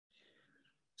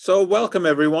So welcome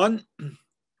everyone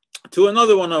to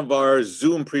another one of our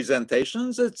Zoom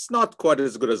presentations. It's not quite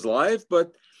as good as live,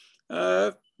 but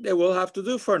it will have to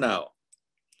do for now.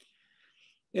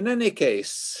 In any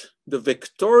case, the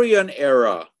Victorian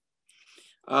era,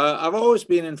 I've always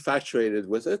been infatuated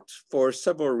with it for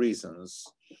several reasons.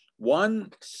 One,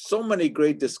 so many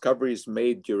great discoveries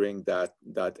made during that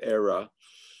era.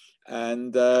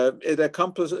 And it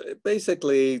accomplished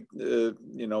basically,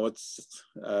 it's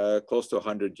close to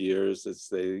 100 years. It's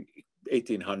the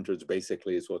 1800s,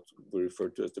 basically, is what we refer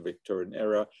to as the Victorian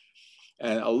era.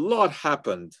 And a lot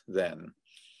happened then.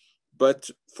 But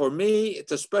for me,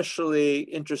 it's especially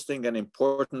interesting and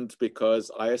important because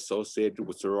I associate it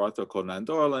with Sir Arthur Conan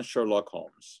Doyle and Sherlock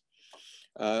Holmes.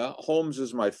 Holmes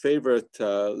is my favorite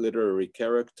literary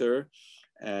character.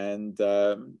 And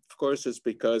of course, it's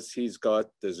because he's got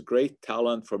this great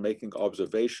talent for making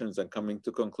observations and coming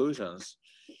to conclusions.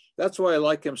 That's why I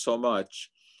like him so much.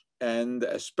 And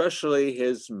especially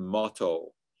his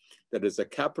motto, that it's a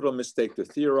capital mistake to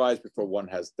theorize before one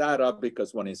has data,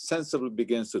 because one insensibly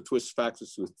begins to twist facts to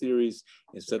suit theories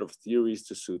instead of theories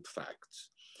to suit facts.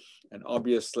 And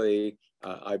obviously,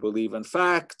 I believe in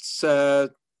facts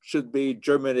should be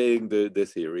germinating the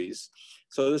theories.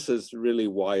 So this is really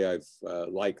why I've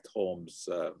liked Holmes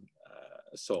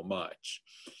so much.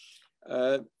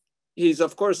 He's,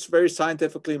 of course, very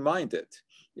scientifically minded.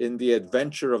 In The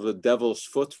Adventure of the Devil's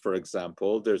Foot, for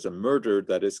example, there's a murder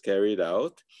that is carried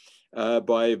out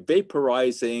by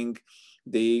vaporizing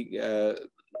the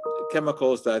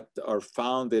chemicals that are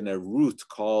found in a root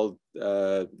called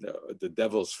the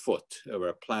devil's foot, or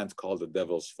a plant called the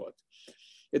devil's foot.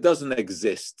 It doesn't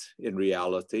exist in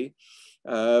reality.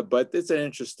 But it's an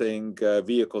interesting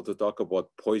vehicle to talk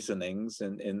about poisonings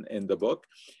in the book.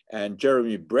 And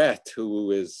Jeremy Brett,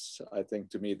 who is, I think,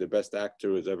 to me, the best actor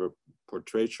who's ever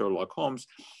portrayed Sherlock Holmes,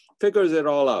 figures it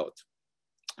all out.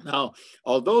 Now,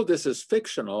 although this is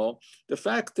fictional, the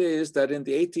fact is that in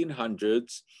the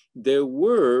 1800s, there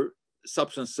were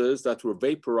substances that were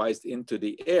vaporized into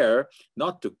the air,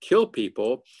 not to kill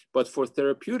people, but for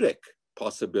therapeutic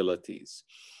possibilities.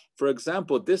 For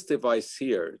example, this device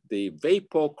here, the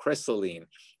bibliocsl,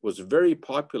 was very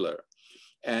popular.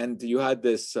 And you had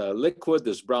this liquid,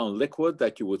 this brown liquid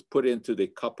that you would put into the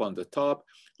cup on the top,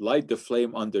 light the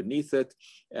flame underneath it,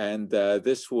 and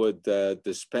this would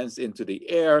dispense into the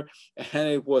air. And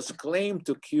it was claimed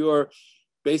to cure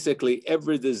basically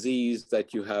every disease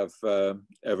that you have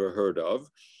ever heard of.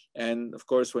 And of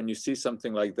course, when you see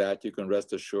something like that, you can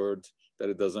rest assured that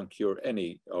it doesn't cure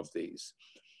any of these.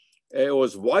 It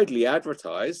was widely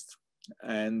advertised,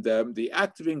 and the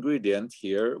active ingredient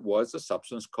here was a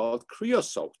substance called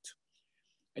creosote.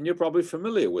 And you're probably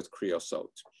familiar with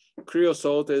creosote.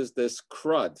 Creosote is this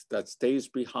crud that stays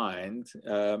behind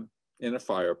in a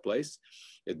fireplace.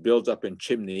 It builds up in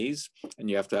chimneys, and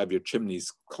you have to have your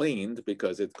chimneys cleaned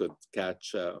because it could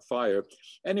catch fire.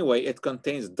 Anyway, it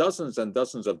contains dozens and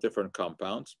dozens of different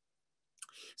compounds,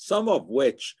 some of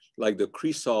which, like the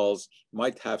creosols,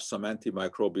 might have some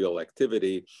antimicrobial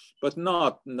activity, but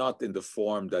not in the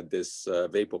form that this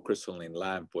bibliocsl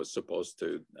lamp was supposed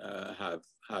to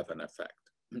have an effect.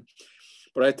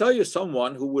 But I tell you,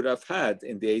 someone who would have had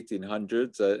in the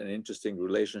 1800s an interesting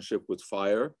relationship with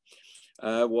fire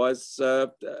was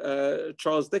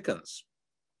Charles Dickens.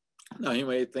 Now you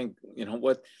may think,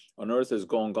 what on earth is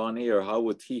going on here? How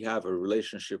would he have a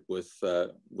relationship with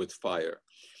fire?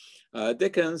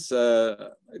 Dickens,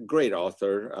 a great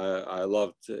author. I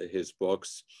loved his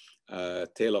books.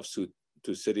 Tale of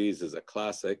Two Cities is a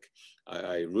classic.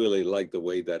 I really like the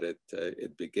way that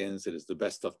it begins. It is the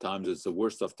best of times, it's the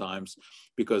worst of times,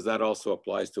 because that also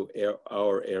applies to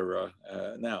our era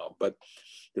now. But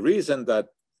the reason that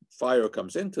fire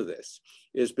comes into this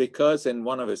is because in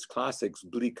one of his classics,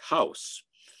 Bleak House,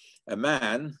 a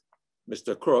man,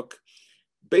 Mr. Crook,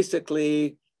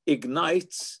 basically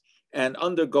ignites and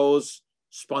undergoes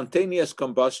spontaneous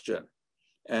combustion,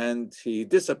 and he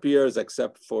disappears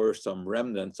except for some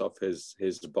remnants of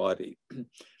his body.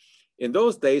 In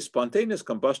those days, spontaneous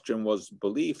combustion was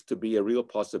believed to be a real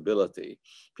possibility.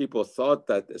 People thought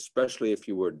that, especially if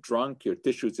you were drunk, your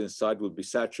tissues inside would be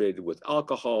saturated with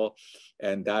alcohol,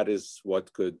 and that is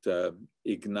what could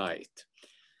ignite.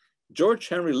 George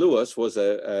Henry Lewis was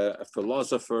a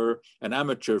philosopher, an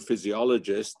amateur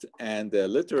physiologist, and a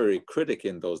literary critic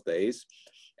in those days.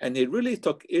 And he really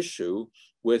took issue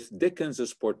with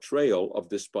Dickens's portrayal of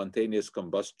the spontaneous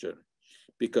combustion,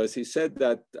 because he said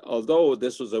that although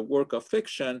this was a work of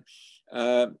fiction,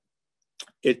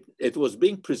 it was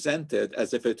being presented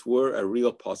as if it were a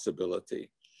real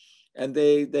possibility. And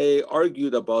they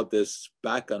argued about this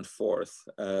back and forth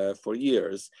for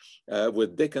years,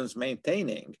 with Dickens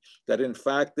maintaining that in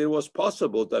fact it was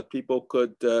possible that people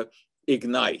could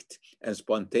ignite and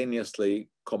spontaneously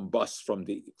combust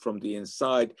from the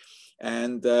inside.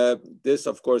 And this,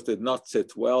 of course, did not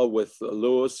sit well with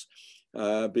Lewis,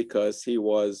 because he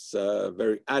was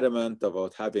very adamant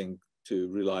about having to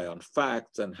rely on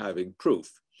facts and having proof.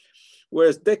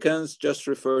 Whereas Dickens just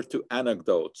referred to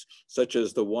anecdotes, such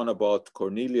as the one about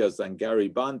Cornelia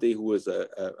Zangaribanti, who was a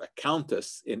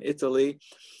countess in Italy,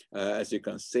 as you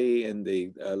can see, in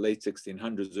the late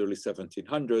 1600s, early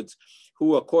 1700s,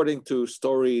 who, according to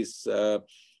stories,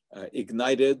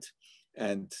 ignited,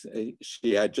 and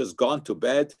she had just gone to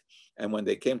bed. And when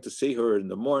they came to see her in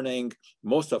the morning,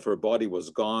 most of her body was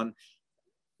gone.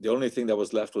 The only thing that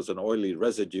was left was an oily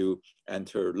residue and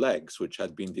her legs, which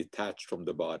had been detached from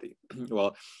the body.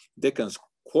 Well, Dickens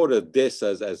quoted this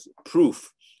as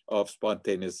proof of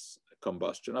spontaneous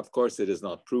combustion. Of course, it is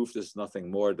not proof. This is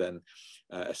nothing more than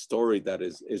a story that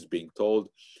is being told.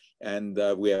 And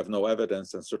we have no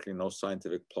evidence and certainly no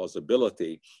scientific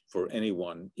plausibility for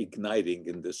anyone igniting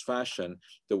in this fashion,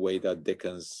 the way that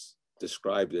Dickens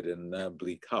described it in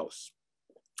Bleak House.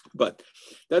 But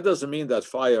that doesn't mean that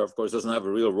fire, of course, doesn't have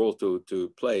a real role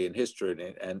to play in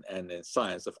history and in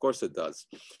science. Of course it does.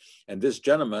 And this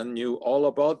gentleman knew all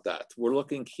about that. We're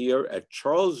looking here at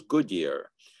Charles Goodyear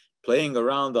playing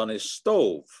around on his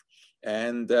stove.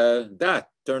 And that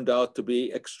turned out to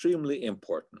be extremely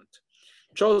important.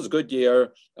 Charles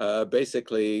Goodyear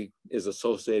basically is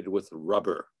associated with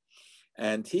rubber.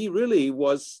 And he really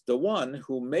was the one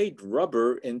who made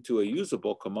rubber into a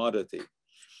usable commodity.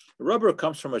 Rubber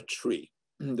comes from a tree.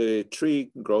 The tree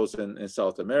grows in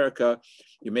South America.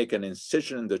 You make an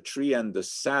incision in the tree and the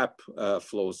sap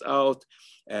flows out,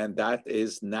 and that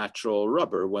is natural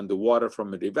rubber. When the water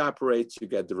from it evaporates, you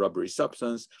get the rubbery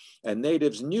substance, and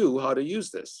natives knew how to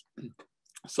use this.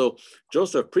 So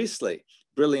Joseph Priestley,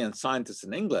 brilliant scientist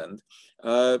in England,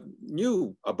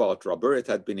 knew about rubber. It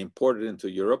had been imported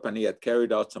into Europe, and he had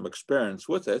carried out some experiments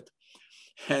with it.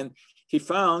 And he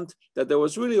found that there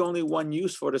was really only one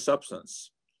use for the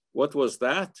substance. What was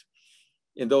that?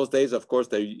 In those days, of course,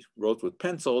 they wrote with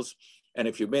pencils. And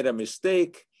if you made a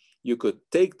mistake, you could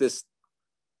take this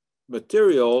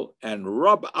material and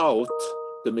rub out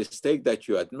the mistake that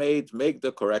you had made, make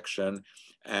the correction.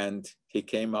 And he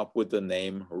came up with the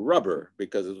name rubber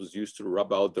because it was used to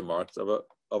rub out the marks of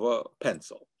a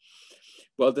pencil.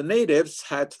 Well, the natives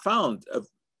had found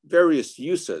various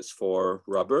uses for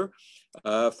rubber.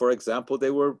 For example,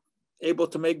 they were able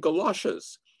to make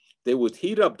galoshes. They would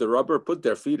heat up the rubber, put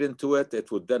their feet into it.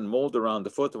 It would then mold around the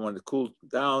foot. And when it cooled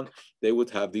down, they would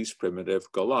have these primitive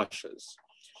galoshes.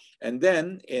 And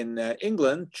then in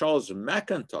England, Charles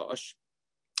Mackintosh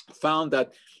found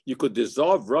that you could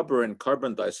dissolve rubber in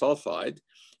carbon disulfide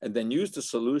and then use the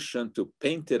solution to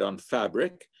paint it on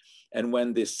fabric. And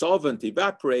when the solvent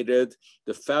evaporated,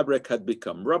 the fabric had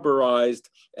become rubberized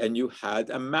and you had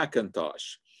a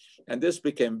Mackintosh. And this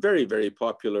became very, very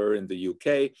popular in the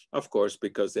UK, of course,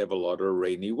 because they have a lot of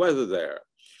rainy weather there.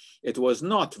 It was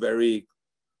not very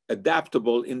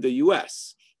adaptable in the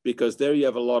US because there you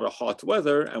have a lot of hot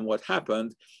weather. And what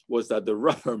happened was that the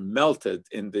rubber melted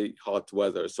in the hot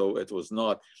weather. So it was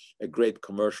not a great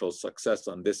commercial success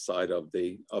on this side of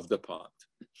the pond.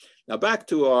 Now back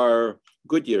to our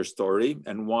Goodyear story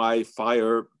and why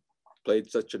fire played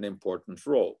such an important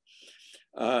role.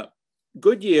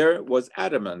 Goodyear was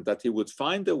adamant that he would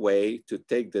find a way to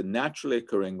take the naturally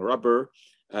occurring rubber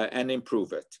and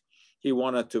improve it. He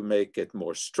wanted to make it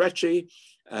more stretchy,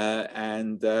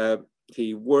 and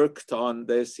he worked on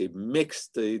this. He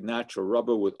mixed the natural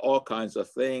rubber with all kinds of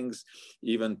things,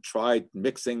 even tried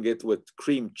mixing it with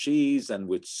cream cheese and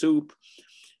with soup,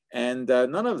 and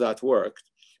none of that worked.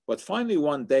 But finally,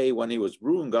 one day when he was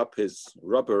brewing up his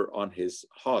rubber on his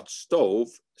hot stove,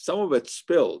 some of it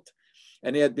spilled.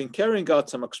 And he had been carrying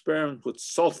out some experiments with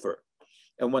sulfur.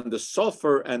 And when the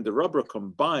sulfur and the rubber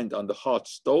combined on the hot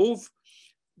stove,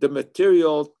 the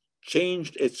material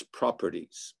changed its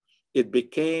properties. It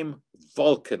became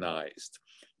vulcanized.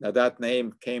 Now that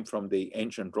name came from the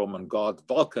ancient Roman god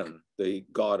Vulcan, the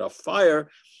god of fire,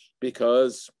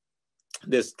 because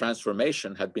this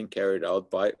transformation had been carried out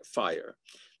by fire.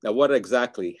 Now, what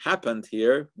exactly happened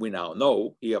here, we now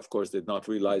know, he of course did not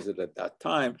realize it at that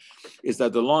time, is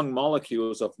that the long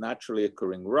molecules of naturally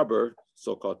occurring rubber,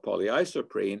 so-called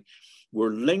polyisoprene,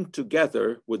 were linked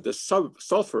together with the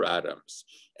sulfur atoms,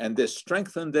 and this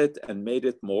strengthened it and made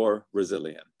it more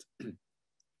resilient.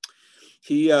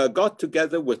 He got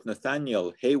together with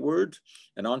Nathaniel Hayward,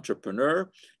 an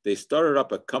entrepreneur. They started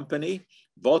up a company,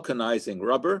 vulcanizing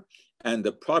rubber, and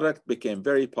the product became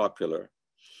very popular.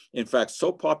 In fact,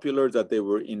 so popular that they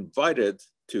were invited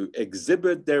to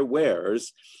exhibit their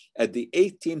wares at the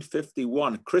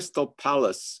 1851 Crystal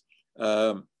Palace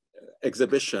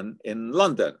exhibition in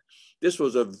London. This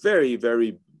was a very,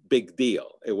 very big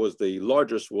deal. It was the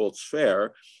largest World's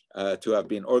Fair to have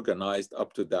been organized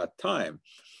up to that time.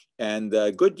 And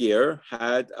Goodyear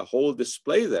had a whole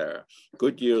display there,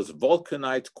 Goodyear's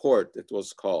Vulcanite Court, it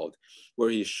was called, where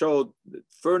he showed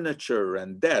furniture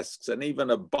and desks and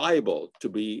even a Bible to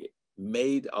be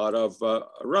made out of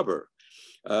rubber.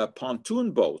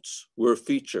 Pontoon boats were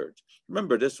featured.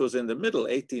 Remember, this was in the middle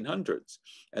 1800s,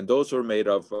 and those were made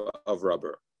of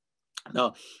rubber.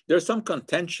 Now, there's some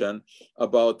contention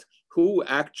about who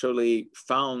actually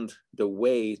found the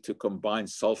way to combine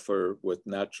sulfur with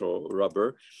natural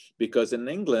rubber, because in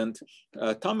England,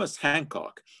 Thomas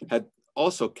Hancock had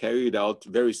also carried out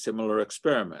very similar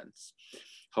experiments.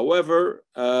 However,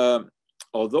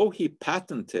 although he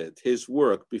patented his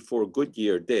work before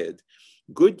Goodyear did,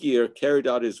 Goodyear carried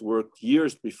out his work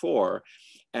years before,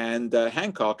 and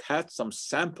Hancock had some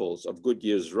samples of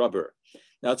Goodyear's rubber.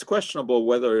 Now, it's questionable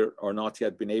whether or not he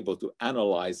had been able to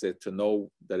analyze it to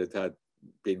know that it had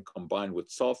been combined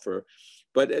with sulfur,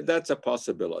 but that's a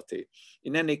possibility.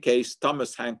 In any case,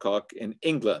 Thomas Hancock in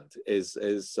England is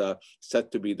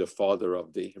said to be the father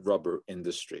of the rubber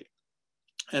industry.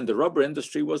 And the rubber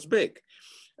industry was big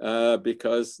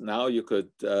because now you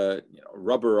could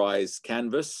rubberize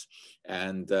canvas,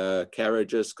 and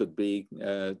carriages could be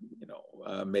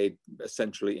made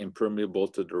essentially impermeable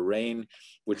to the rain,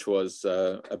 which was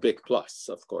a big plus,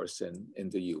 of course, in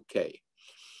the UK.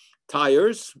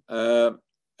 Tires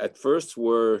at first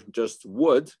were just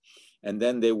wood, and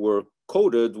then they were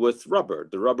coated with rubber.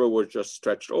 The rubber was just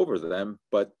stretched over them,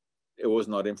 but it was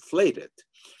not inflated.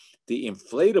 The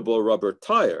inflatable rubber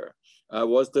tire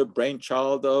was the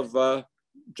brainchild of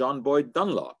John Boyd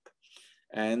Dunlop.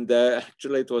 And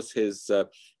actually, it was his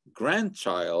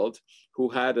grandchild who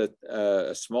had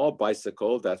a small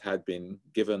bicycle that had been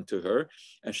given to her,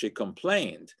 and she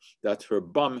complained that her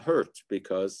bum hurt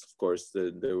because, of course,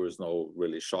 there was no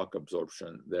really shock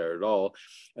absorption there at all.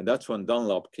 And that's when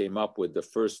Dunlop came up with the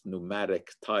first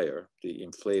pneumatic tire, the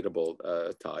inflatable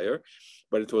tire.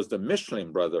 But it was the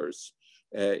Michelin brothers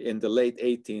in the late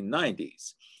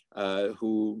 1890s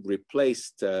who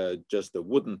replaced just the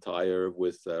wooden tire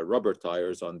with rubber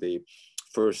tires on the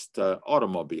first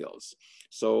automobiles.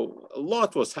 So a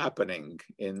lot was happening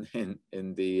in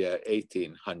the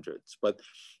 1800s. But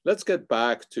let's get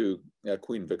back to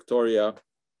Queen Victoria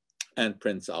and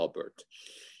Prince Albert.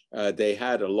 They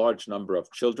had a large number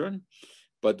of children,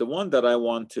 but the one that I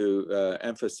want to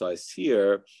emphasize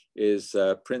here is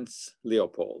Prince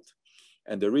Leopold.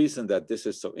 And the reason that this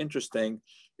is so interesting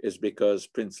is because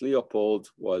Prince Leopold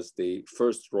was the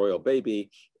first royal baby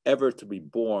ever to be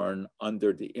born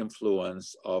under the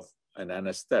influence of an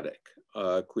anesthetic.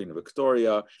 Queen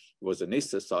Victoria was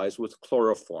anesthetized with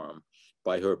chloroform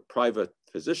by her private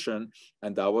physician,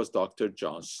 and that was Dr.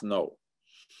 John Snow.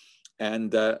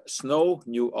 And Snow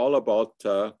knew all about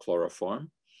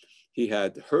chloroform. He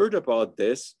had heard about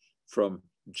this from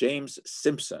James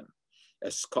Simpson, a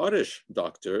Scottish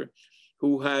doctor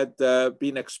who had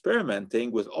been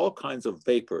experimenting with all kinds of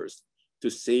vapors to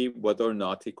see whether or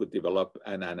not he could develop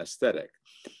an anesthetic,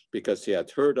 because he had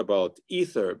heard about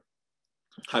ether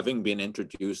having been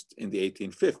introduced in the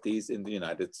 1850s in the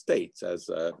United States as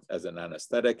an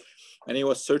anesthetic, and he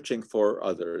was searching for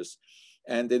others.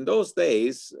 And in those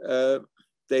days,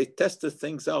 they tested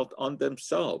things out on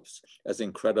themselves, as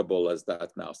incredible as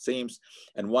that now seems.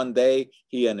 And one day,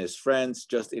 he and his friends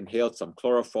just inhaled some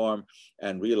chloroform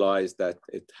and realized that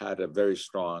it had a very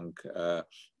strong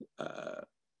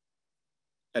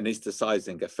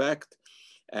anesthetizing effect.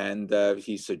 And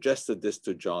he suggested this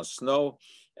to John Snow,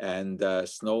 and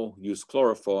Snow used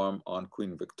chloroform on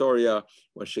Queen Victoria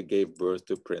when she gave birth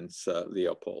to Prince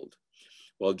Leopold.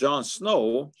 Well, John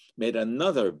Snow made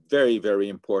another very, very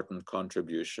important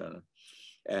contribution.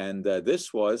 And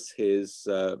this was his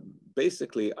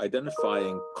basically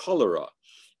identifying cholera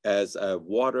as a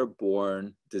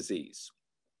waterborne disease.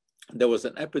 There was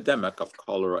an epidemic of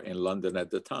cholera in London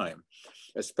at the time,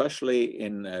 especially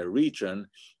in a region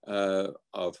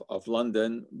of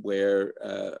London where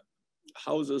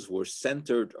houses were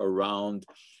centered around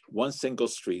one single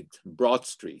street, Broad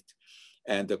Street.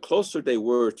 And the closer they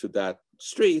were to that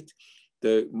street,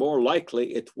 the more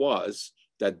likely it was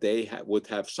that they would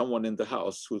have someone in the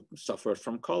house who suffered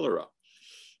from cholera.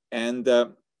 And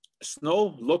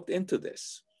Snow looked into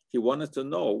this. He wanted to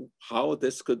know how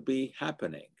this could be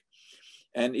happening.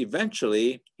 And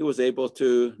eventually, he was able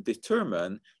to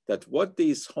determine that what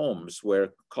these homes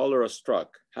where cholera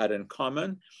struck had in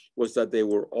common was that they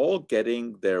were all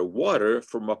getting their water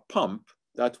from a pump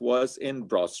that was in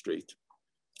Broad Street.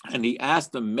 And he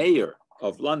asked the mayor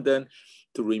of London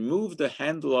to remove the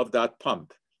handle of that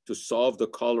pump to solve the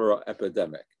cholera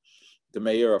epidemic. The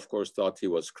mayor, of course, thought he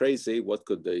was crazy. What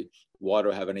could the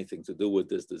water have anything to do with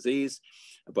this disease?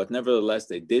 But nevertheless,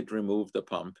 they did remove the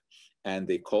pump, and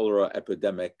the cholera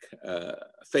epidemic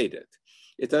faded.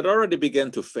 It had already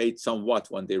begun to fade somewhat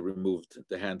when they removed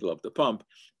the handle of the pump,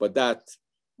 but that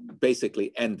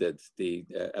basically ended the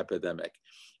epidemic.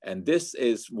 And this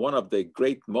is one of the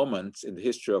great moments in the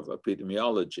history of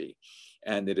epidemiology.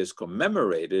 And it is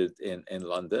commemorated in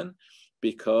London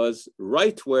because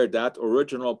right where that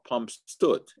original pump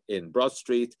stood in Broad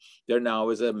Street, there now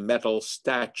is a metal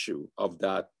statue of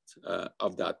that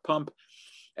pump.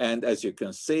 And as you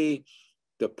can see,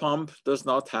 the pump does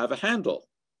not have a handle.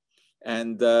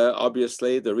 And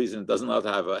obviously, the reason it does not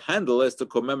have a handle is to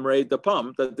commemorate the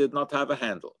pump that did not have a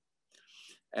handle.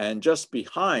 And just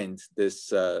behind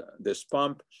this, this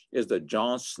pump is the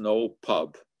John Snow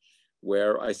pub,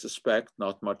 where I suspect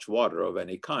not much water of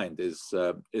any kind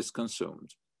is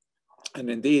consumed. And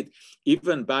indeed,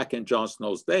 even back in John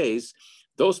Snow's days,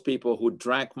 those people who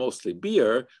drank mostly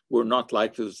beer were not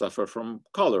likely to suffer from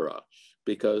cholera,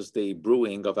 because the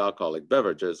brewing of alcoholic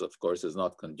beverages, of course, is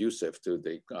not conducive to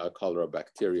the cholera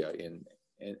bacteria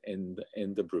in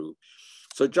the brew.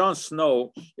 So John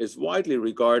Snow is widely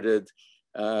regarded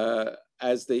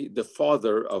as the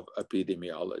father of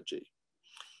epidemiology.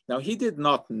 Now, he did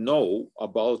not know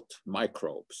about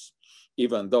microbes,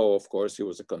 even though, of course, he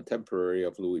was a contemporary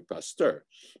of Louis Pasteur.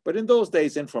 But in those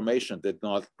days, information did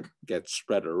not get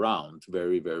spread around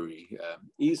very, very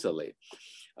easily.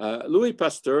 Louis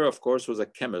Pasteur, of course, was a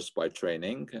chemist by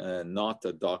training, not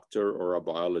a doctor or a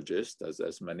biologist,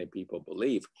 as many people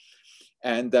believe.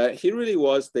 And he really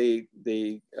was the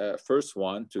first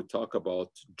one to talk about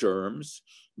germs,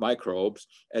 microbes,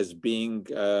 as being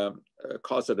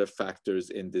causative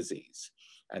factors in disease.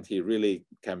 And he really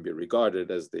can be regarded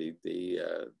as the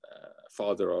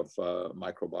father of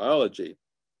microbiology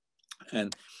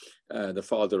and the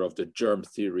father of the germ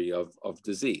theory of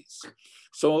disease.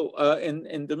 So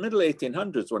in the middle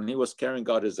 1800s, when he was carrying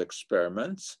out his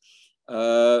experiments,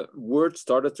 word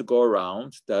started to go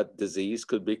around that disease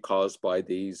could be caused by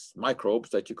these microbes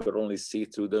that you could only see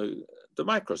through the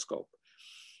microscope.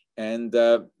 And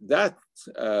that,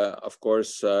 of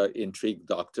course, intrigued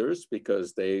doctors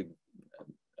because they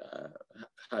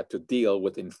had to deal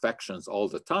with infections all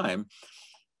the time.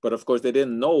 But of course, they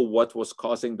didn't know what was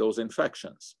causing those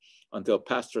infections until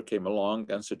Pasteur came along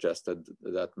and suggested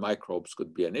that microbes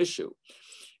could be an issue.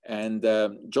 And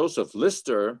Joseph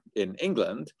Lister in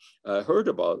England heard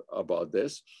about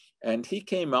this, and he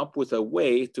came up with a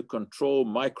way to control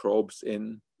microbes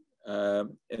in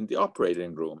the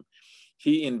operating room.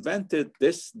 He invented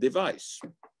this device,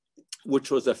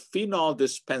 which was a phenol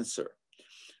dispenser.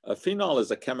 Phenol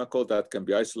is a chemical that can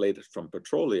be isolated from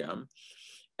petroleum.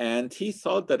 And he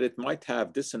thought that it might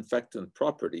have disinfectant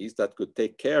properties that could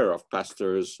take care of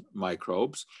Pasteur's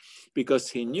microbes,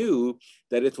 because he knew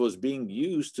that it was being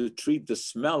used to treat the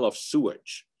smell of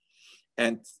sewage.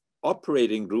 And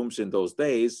operating rooms in those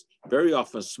days very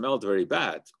often smelled very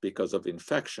bad because of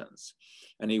infections.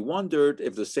 And he wondered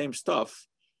if the same stuff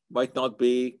might not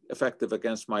be effective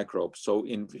against microbes. So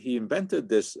he invented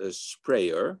this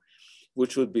sprayer,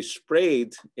 which would be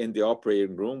sprayed in the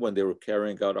operating room when they were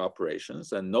carrying out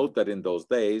operations. And note that in those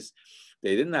days,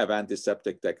 they didn't have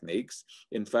antiseptic techniques.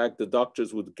 In fact, the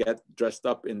doctors would get dressed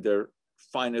up in their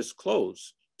finest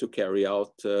clothes to carry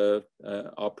out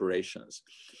operations.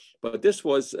 But this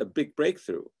was a big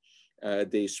breakthrough,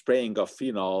 the spraying of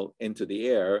phenol into the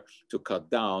air to cut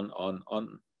down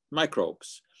on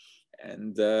microbes.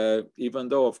 And even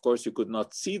though, of course, you could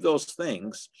not see those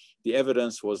things, the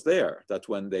evidence was there that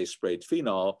when they sprayed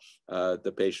phenol,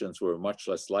 the patients were much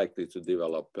less likely to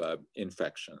develop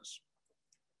infections.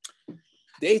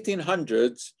 The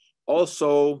 1800s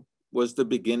also was the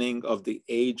beginning of the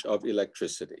age of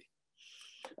electricity.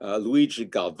 Luigi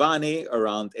Galvani,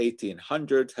 around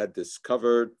 1800, had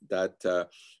discovered that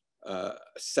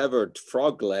severed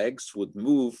frog legs would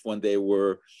move when they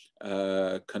were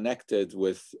connected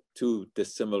with two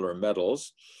dissimilar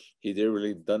metals. He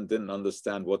didn't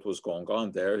understand what was going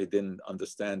on there. He didn't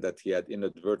understand that he had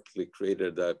inadvertently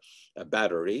created a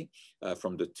battery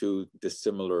from the two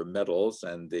dissimilar metals,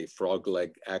 and the frog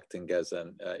leg acting as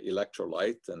an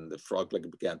electrolyte, and the frog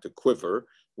leg began to quiver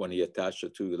when he attached the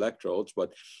two electrodes.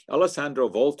 But Alessandro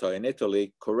Volta in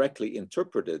Italy correctly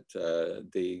interpreted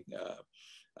the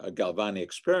galvanic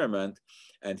experiment,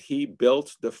 and he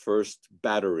built the first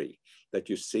battery that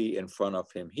you see in front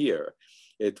of him here.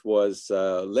 It was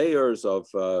layers of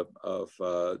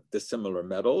dissimilar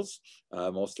metals,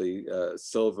 mostly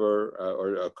silver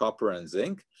or copper and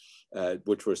zinc,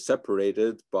 which were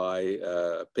separated by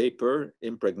paper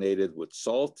impregnated with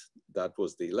salt. That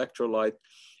was the electrolyte,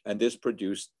 and this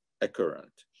produced a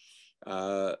current.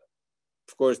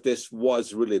 Of course, this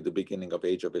was really the beginning of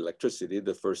age of electricity,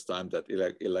 the first time that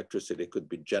electricity could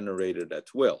be generated at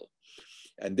will.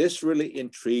 And this really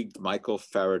intrigued Michael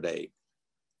Faraday,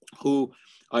 who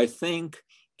I think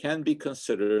can be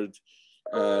considered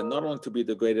not only to be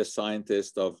the greatest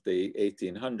scientist of the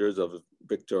 1800s, of the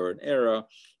Victorian era,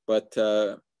 but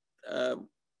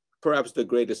perhaps the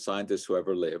greatest scientist who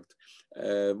ever lived,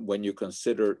 when you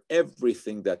consider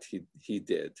everything that he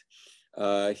did.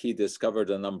 He discovered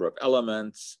a number of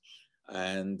elements,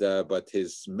 and but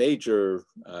his major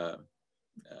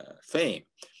fame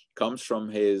comes from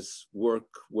his work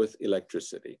with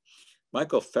electricity.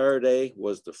 Michael Faraday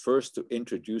was the first to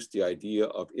introduce the idea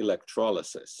of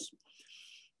electrolysis.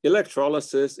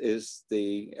 Electrolysis is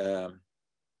the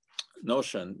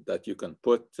notion that you can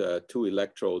put two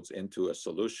electrodes into a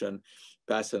solution,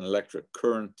 pass an electric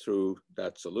current through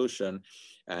that solution,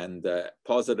 and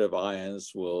positive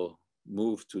ions will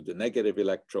move to the negative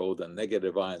electrode, and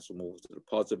negative ions will move to the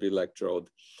positive electrode.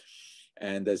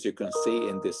 And as you can see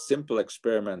in this simple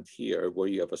experiment here, where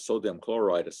you have a sodium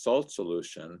chloride, a salt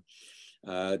solution,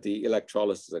 the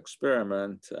electrolysis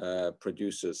experiment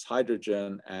produces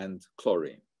hydrogen and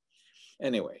chlorine.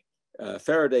 Anyway,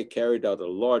 Faraday carried out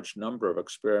a large number of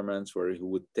experiments where he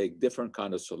would take different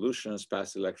kinds of solutions,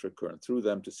 pass electric current through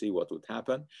them to see what would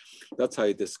happen. That's how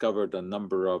he discovered a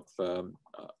number of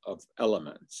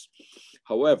elements.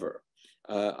 However,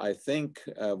 I think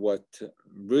what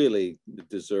really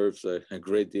deserves a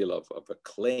great deal of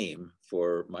acclaim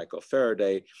for Michael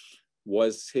Faraday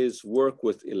was his work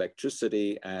with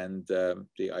electricity and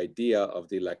the idea of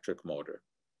the electric motor.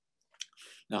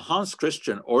 Now, Hans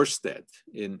Christian Ørsted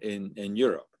in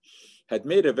Europe had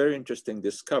made a very interesting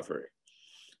discovery.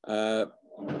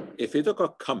 If you took a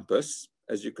compass,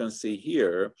 as you can see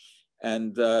here,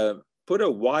 and put a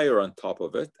wire on top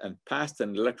of it and passed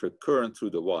an electric current through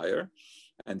the wire,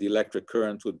 and the electric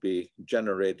current would be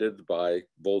generated by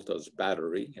Volta's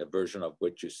battery, a version of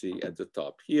which you see at the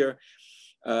top here,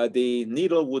 the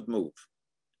needle would move.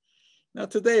 Now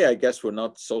today, I guess we're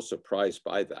not so surprised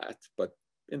by that, but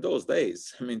in those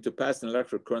days, I mean, to pass an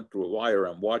electric current through a wire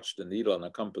and watch the needle on a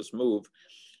compass move,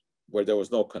 where there was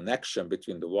no connection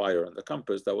between the wire and the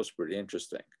compass, that was pretty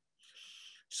interesting.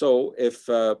 So if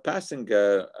passing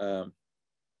a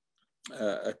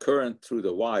current through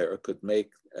the wire could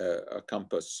make a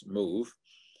compass move,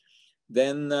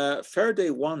 then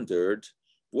Faraday wondered,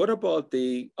 what about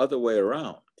the other way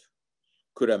around?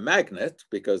 Could a magnet,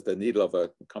 because the needle of a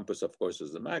compass, of course,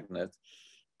 is a magnet,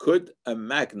 could a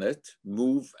magnet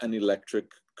move an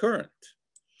electric current?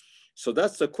 So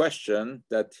that's the question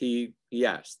that he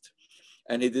asked.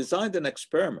 And he designed an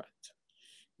experiment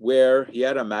where he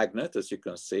had a magnet, as you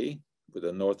can see, with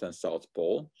a north and south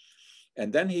pole.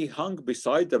 And then he hung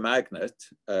beside the magnet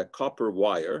a copper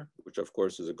wire, which of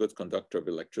course is a good conductor of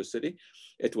electricity.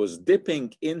 It was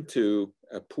dipping into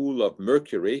a pool of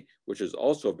mercury, which is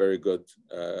also a very good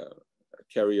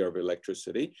carrier of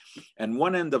electricity. And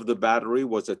one end of the battery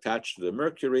was attached to the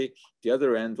mercury. The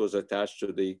other end was attached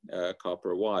to the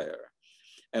copper wire.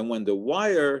 And when the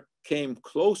wire came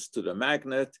close to the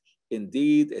magnet,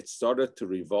 indeed, it started to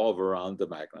revolve around the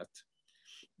magnet.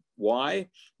 Why?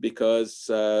 Because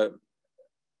a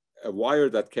wire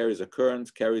that carries a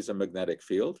current carries a magnetic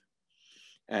field.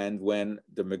 And when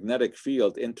the magnetic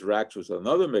field interacts with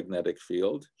another magnetic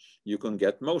field, you can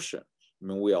get motion. I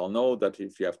mean, we all know that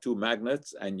if you have two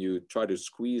magnets and you try to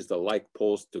squeeze the like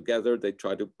poles together, they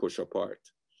try to push apart.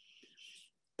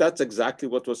 That's exactly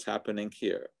what was happening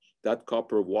here. That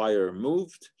copper wire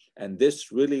moved, and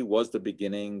this really was the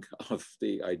beginning of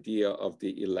the idea of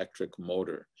the electric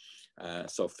motor.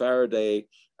 So Faraday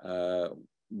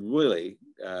really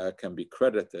can be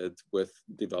credited with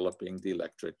developing the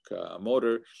electric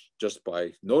motor just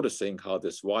by noticing how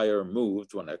this wire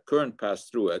moved when a current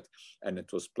passed through it and it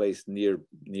was placed near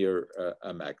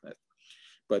a magnet.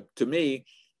 But to me,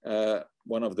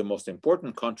 one of the most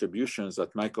important contributions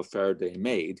that Michael Faraday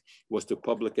made was to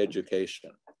public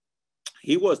education.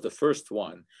 He was the first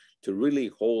one to really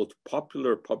hold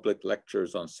popular public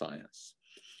lectures on science.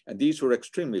 And these were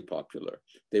extremely popular.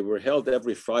 They were held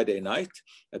every Friday night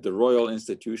at the Royal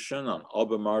Institution on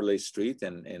Albemarle Street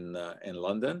in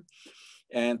London.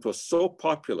 And it was so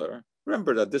popular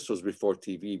remember that this was before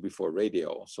TV, before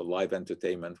radio, so live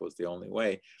entertainment was the only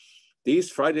way.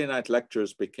 These Friday night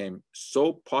lectures became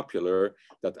so popular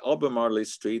that Albemarle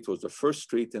Street was the first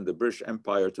street in the British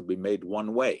Empire to be made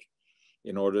one way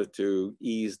in order to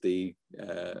ease the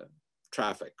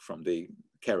traffic from the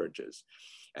carriages.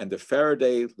 And the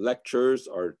Faraday lectures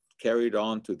are carried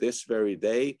on to this very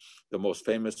day. The most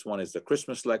famous one is the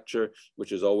Christmas lecture,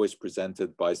 which is always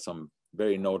presented by some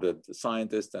very noted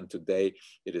scientist, and today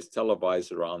it is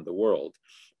televised around the world.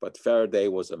 But Faraday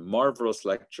was a marvelous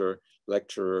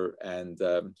lecturer, and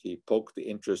he poked the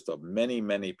interest of many,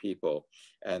 many people,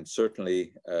 and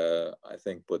certainly, I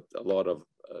think, put a lot of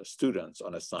students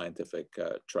on a scientific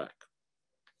track.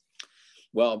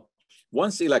 Well,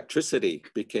 once electricity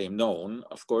became known,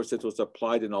 of course, it was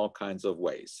applied in all kinds of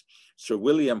ways. Sir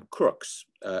William Crookes,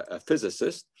 a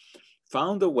physicist,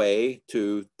 found a way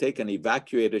to take an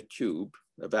evacuated tube,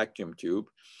 a vacuum tube,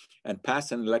 and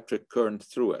pass an electric current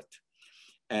through it.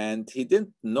 And he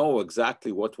didn't know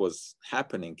exactly what was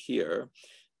happening here,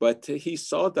 but he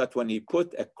saw that when he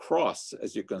put a cross,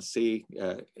 as you can see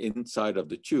inside of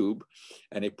the tube,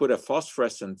 and he put a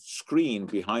phosphorescent screen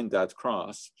behind that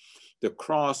cross, the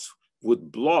cross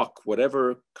would block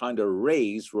whatever kind of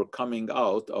rays were coming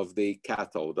out of the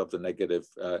cathode, of the negative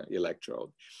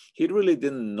electrode. He really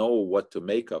didn't know what to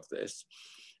make of this,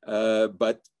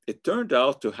 but it turned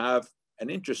out to have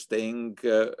an interesting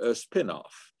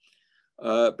spin-off,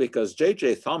 because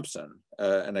J.J. Thomson,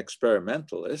 an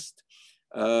experimentalist,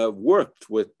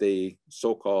 worked with the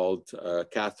so-called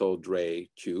cathode ray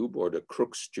tube, or the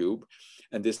Crookes tube,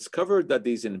 and discovered that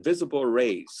these invisible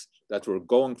rays that were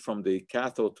going from the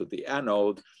cathode to the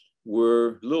anode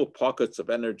were little pockets of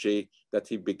energy that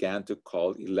he began to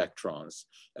call electrons.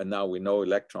 And now we know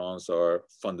electrons are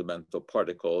fundamental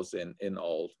particles in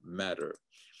all matter.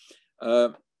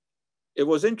 It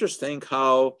was interesting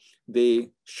how the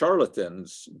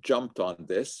charlatans jumped on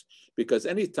this, because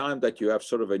anytime that you have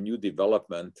sort of a new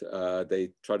development, they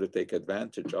try to take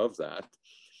advantage of that.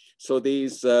 So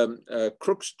these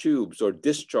Crookes tubes, or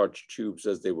discharge tubes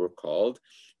as they were called,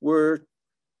 were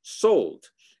sold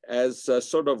as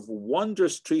sort of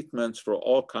wondrous treatments for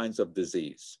all kinds of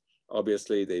disease.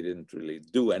 Obviously, they didn't really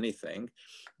do anything,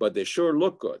 but they sure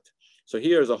look good. So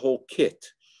here's a whole kit,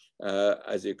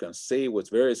 as you can see, with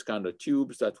various kind of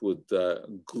tubes that would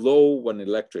glow when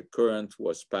electric current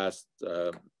was passed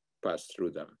through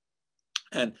them.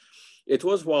 And it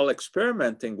was while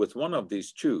experimenting with one of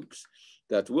these tubes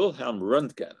that Wilhelm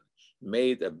Röntgen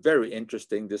made a very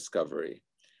interesting discovery.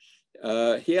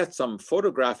 He had some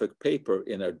photographic paper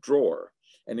in a drawer,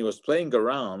 and he was playing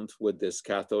around with this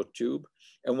cathode tube.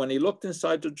 And when he looked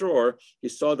inside the drawer, he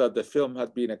saw that the film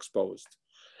had been exposed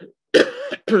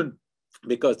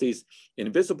because these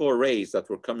invisible rays that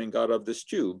were coming out of this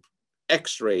tube,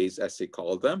 X-rays as he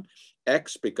called them,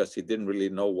 X because he didn't really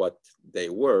know what they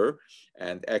were,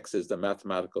 and X is the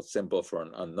mathematical symbol for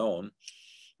an unknown.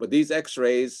 But these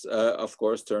X-rays, of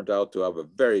course, turned out to have a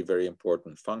very, very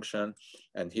important function.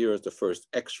 And here is the first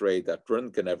X-ray that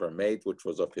Röntgen ever made, which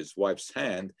was of his wife's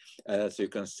hand. And as you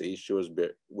can see, she was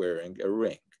wearing a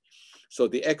ring. So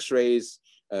the X-rays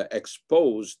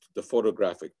exposed the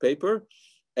photographic paper,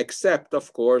 except,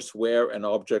 of course, where an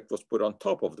object was put on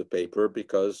top of the paper,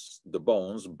 because the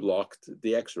bones blocked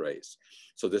the X-rays.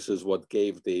 So this is what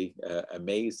gave the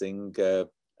amazing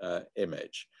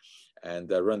image. And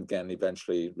Röntgen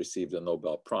eventually received a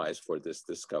Nobel Prize for this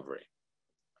discovery.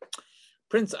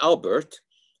 Prince Albert,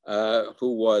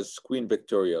 who was Queen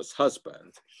Victoria's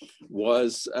husband,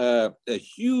 was a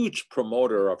huge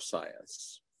promoter of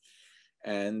science.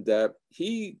 And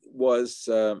he was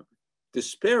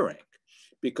despairing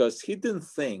because he didn't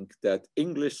think that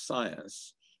English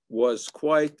science was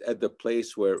quite at the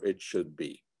place where it should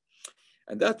be.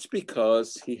 And that's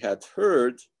because he had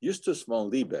heard Justus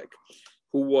von Liebig,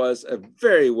 who was a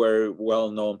very, very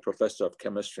well-known professor of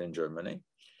chemistry in Germany.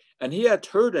 And he had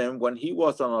heard him when he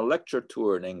was on a lecture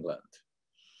tour in England,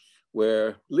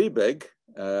 where Liebig,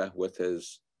 with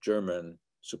his German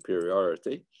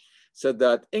superiority, said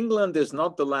that England is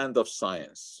not the land of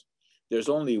science. There's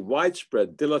only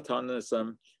widespread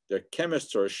dilettantism. Their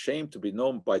chemists are ashamed to be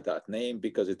known by that name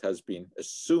because it has been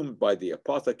assumed by the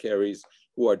apothecaries,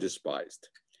 who are despised.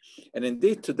 And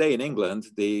indeed, today in England,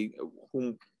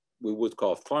 whom we would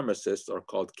call pharmacists are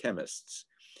called chemists,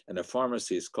 and a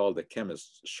pharmacy is called a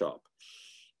chemist's shop.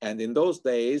 And in those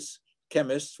days,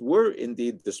 chemists were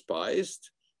indeed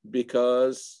despised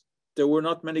because there were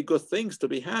not many good things to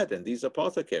be had in these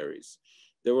apothecaries.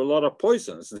 There were a lot of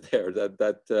poisons there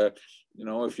that you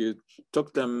know, if you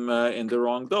took them in the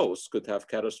wrong dose, could have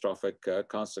catastrophic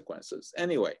consequences.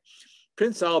 Anyway,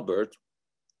 Prince Albert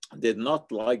did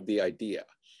not like the idea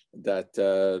that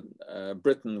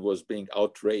Britain was being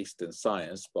outraced in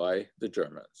science by the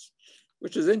Germans,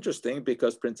 which is interesting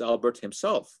because Prince Albert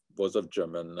himself was of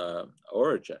German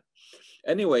origin.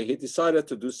 Anyway, he decided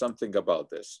to do something about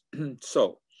this.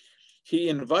 So he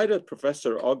invited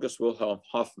Professor August Wilhelm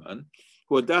Hofmann,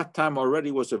 who at that time already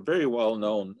was a very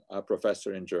well-known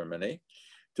professor in Germany,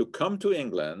 to come to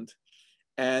England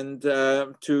and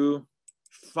to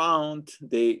found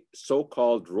the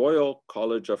so-called Royal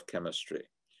College of Chemistry,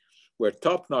 where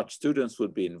top-notch students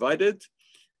would be invited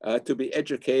to be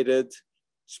educated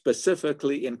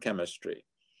specifically in chemistry.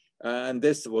 And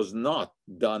this was not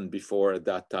done before at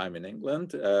that time in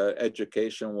England.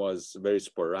 Education was very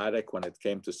sporadic when it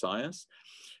came to science.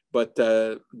 But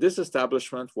this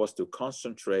establishment was to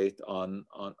concentrate on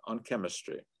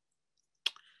chemistry.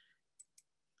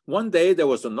 One day there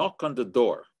was a knock on the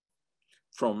door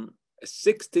from a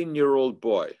 16-year-old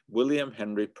boy, William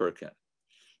Henry Perkin,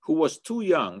 who was too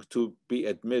young to be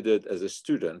admitted as a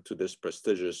student to this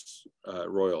prestigious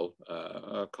Royal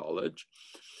College.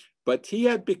 But he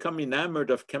had become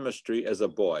enamored of chemistry as a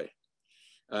boy.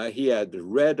 He had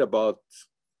read about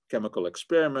chemical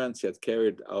experiments, he had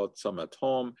carried out some at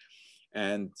home,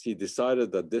 and he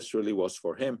decided that this really was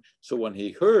for him. So when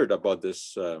he heard about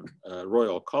this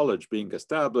Royal College being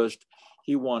established,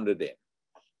 he wanted in,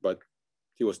 but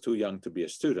he was too young to be a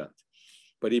student.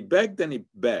 But he begged and he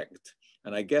begged,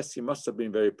 and I guess he must have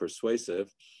been very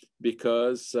persuasive,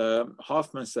 because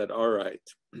Hofmann said, all right,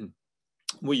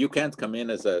 well, you can't come in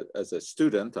as a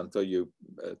student until you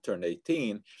turn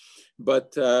 18,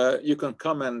 but you can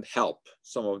come and help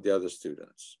some of the other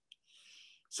students.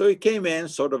 So he came in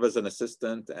sort of as an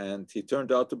assistant, and he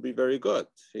turned out to be very good.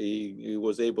 He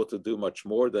was able to do much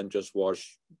more than just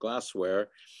wash glassware.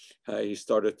 He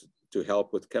started to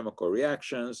help with chemical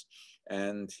reactions,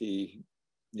 and he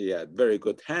had very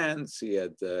good hands. He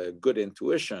had good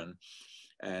intuition,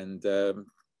 and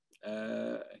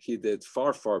he did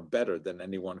far, far better than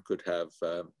anyone could have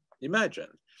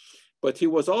imagined. But he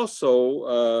was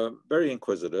also very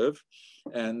inquisitive,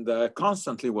 and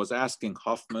constantly was asking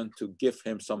Hofmann to give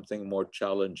him something more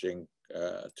challenging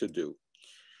to do.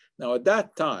 Now, at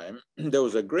that time, there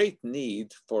was a great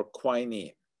need for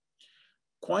quinine.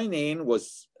 Quinine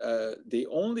was the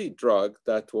only drug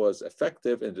that was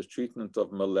effective in the treatment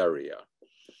of malaria.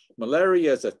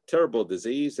 Malaria is a terrible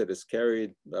disease. It is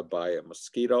carried by a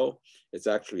mosquito. It's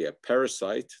actually a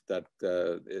parasite that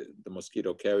the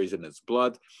mosquito carries in its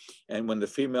blood. And when the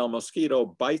female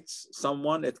mosquito bites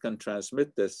someone, it can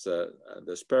transmit this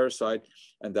parasite,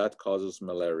 and that causes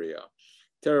malaria.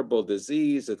 Terrible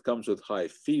disease. It comes with high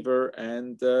fever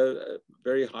and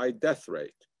very high death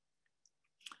rate.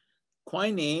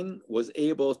 Quinine was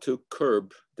able to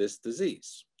curb this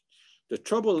disease. The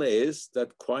trouble is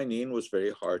that quinine was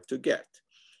very hard to get.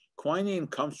 Quinine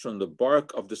comes from the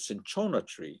bark of the cinchona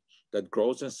tree that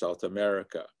grows in South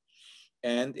America.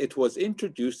 And it was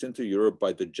introduced into Europe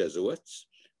by the Jesuits,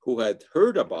 who had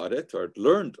heard about it or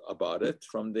learned about it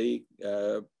from the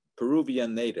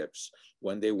Peruvian natives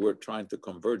when they were trying to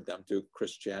convert them to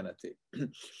Christianity.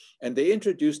 And they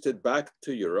introduced it back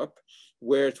to Europe,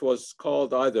 where it was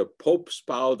called either Pope's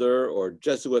powder or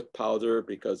Jesuit powder,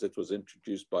 because it was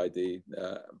introduced by the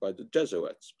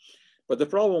Jesuits. But the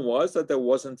problem was that there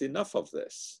wasn't enough of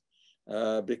this,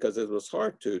 because it was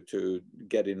hard to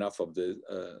get enough of the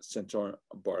cinchona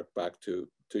bark back to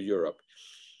Europe.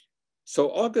 So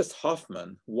August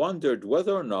Hofmann wondered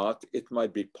whether or not it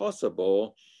might be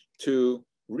possible to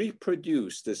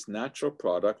reproduce this natural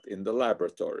product in the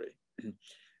laboratory.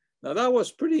 Now, that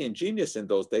was pretty ingenious in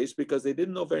those days because they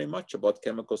didn't know very much about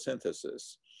chemical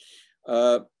synthesis.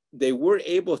 They were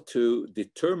able to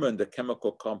determine the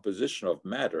chemical composition of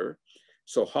matter.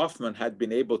 So Hofmann had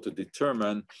been able to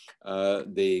determine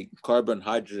the carbon,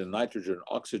 hydrogen, nitrogen,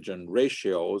 oxygen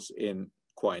ratios in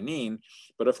quinine.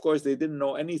 But of course, they didn't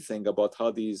know anything about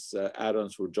how these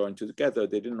atoms were joined together.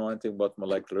 They didn't know anything about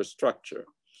molecular structure.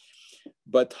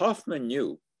 But Hofmann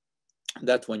knew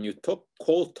that when you took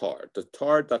coal tar, the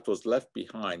tar that was left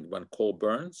behind when coal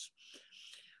burns,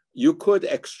 you could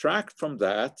extract from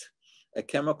that a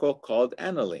chemical called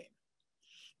aniline,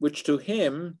 which to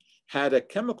him had a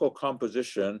chemical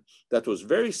composition that was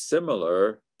very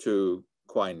similar to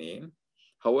quinine.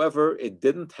 However, it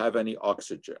didn't have any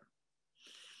oxygen.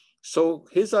 So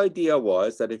his idea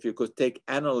was that if you could take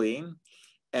aniline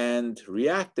and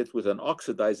react it with an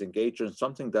oxidizing agent,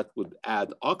 something that would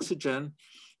add oxygen,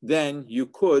 then you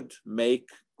could make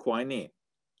quinine.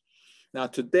 Now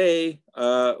today,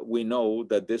 we know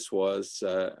that this was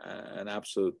an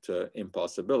absolute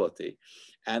impossibility.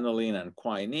 aniline and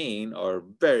quinine are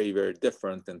very, very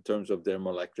different in terms of their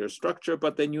molecular structure,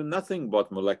 but they knew nothing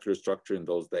about molecular structure in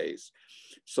those days.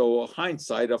 So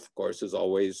hindsight, of course, is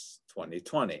always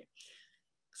 20/20.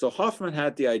 So Hoffman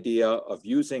had the idea of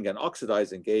using an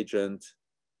oxidizing agent,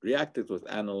 reacted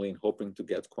with aniline, hoping to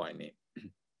get quinine.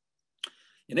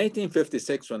 In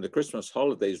 1856, when the Christmas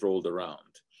holidays rolled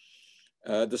around,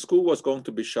 the school was going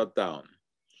to be shut down.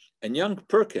 And young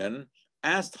Perkin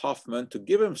asked Hoffman to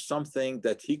give him something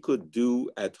that he could do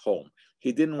at home.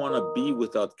 He didn't want to be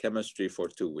without chemistry for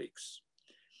 2 weeks.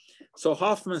 So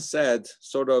Hoffman said,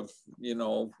 sort of,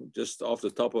 just off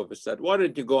the top of his head, why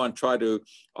don't you go and try to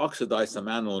oxidize some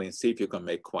aniline, see if you can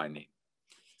make quinine?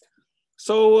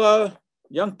 So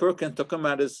young Perkin took him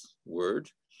at his word.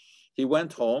 He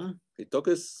went home, he took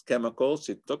his chemicals,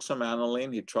 he took some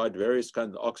aniline, he tried various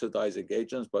kinds of oxidizing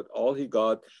agents, but all he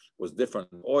got was different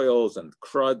oils and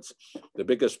cruds. The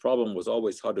biggest problem was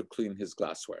always how to clean his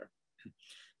glassware.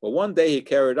 Well, one day he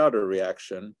carried out a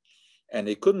reaction and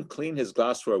he couldn't clean his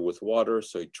glassware with water,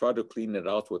 so he tried to clean it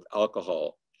out with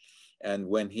alcohol. And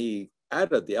when he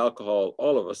added the alcohol,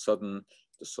 all of a sudden,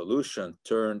 the solution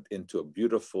turned into a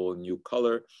beautiful new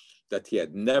color that he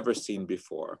had never seen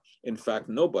before. In fact,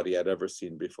 nobody had ever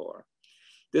seen before.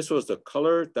 This was the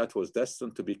color that was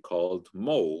destined to be called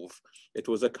mauve. It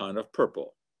was a kind of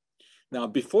purple. Now,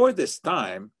 before this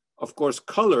time, of course,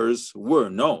 colors were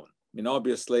known.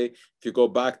 Obviously, if you go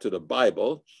back to the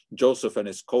Bible, Joseph and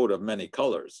his coat of many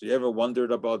colors. You ever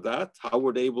wondered about that? How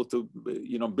were they able to,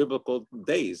 biblical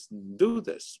days do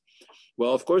this?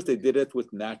 Well, of course, they did it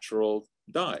with natural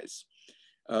dyes.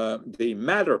 The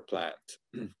madder plant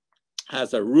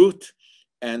has a root,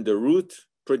 and the root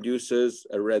produces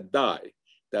a red dye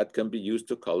that can be used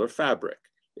to color fabric.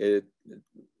 It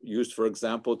used, for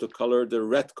example, to color the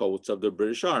red coats of the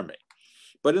British Army.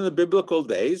 But in the biblical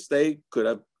days, they could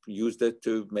have used it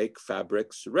to make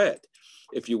fabrics red.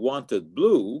 If you wanted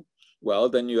blue, well,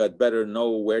 then you had better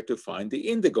know where to find the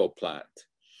indigo plant.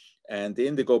 And the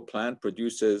indigo plant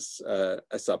produces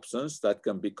a substance that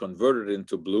can be converted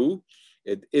into blue.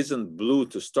 It isn't blue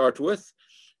to start with,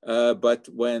 but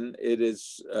when it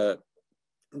is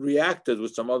reacted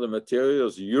with some other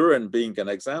materials, urine being an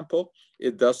example,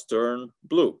 it does turn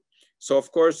blue. So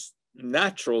of course,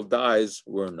 natural dyes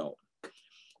were known.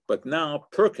 But now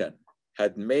Perkin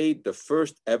had made the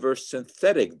first ever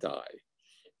synthetic dye,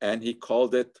 and he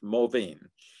called it mauvine.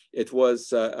 It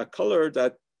was a color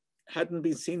that hadn't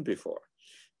been seen before.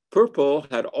 Purple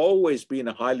had always been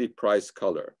a highly prized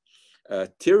color.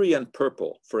 Tyrian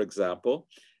purple, for example,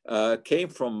 came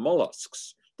from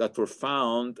mollusks that were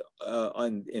found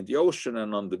in the ocean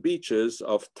and on the beaches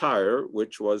of Tyre,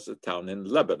 which was a town in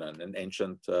Lebanon, in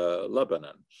ancient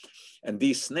Lebanon. And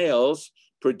these snails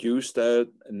produced a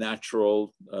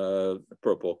natural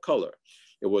purple color.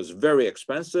 It was very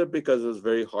expensive because it was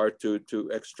very hard to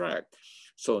extract.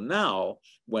 So now,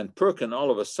 when Perkin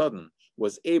all of a sudden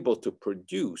was able to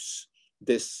produce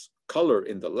this color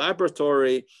in the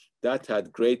laboratory, that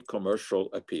had great commercial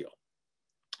appeal.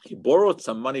 He borrowed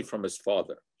some money from his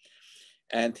father,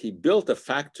 and he built a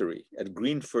factory at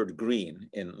Greenford Green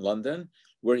in London,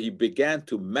 where he began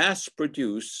to mass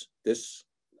produce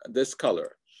this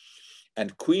color.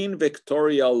 And Queen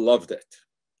Victoria loved it.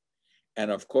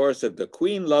 And of course, if the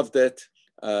Queen loved it,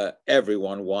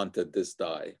 everyone wanted this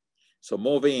dye. So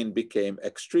mauvine became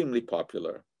extremely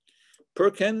popular.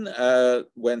 Perkin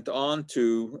went on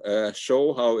to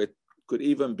show how it could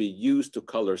even be used to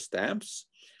color stamps,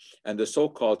 and the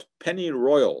so-called penny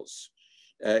royals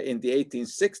in the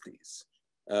 1860s,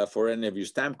 for any of you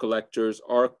stamp collectors,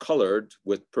 are colored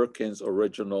with Perkin's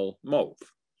original mauve.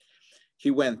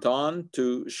 He went on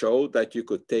to show that you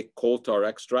could take coal tar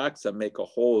extracts and make a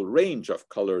whole range of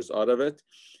colors out of it,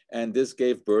 and this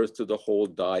gave birth to the whole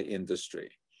dye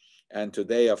industry. And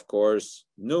today, of course,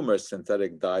 numerous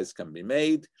synthetic dyes can be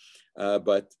made,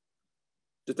 but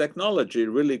the technology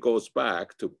really goes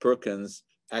back to Perkin's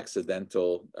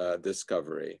accidental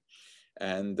discovery.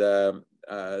 And the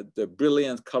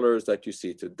brilliant colors that you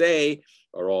see today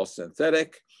are all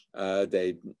synthetic.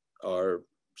 They are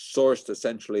sourced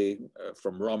essentially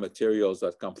from raw materials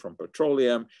that come from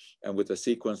petroleum, and with a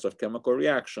sequence of chemical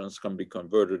reactions can be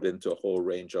converted into a whole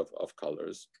range of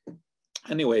colors.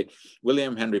 Anyway,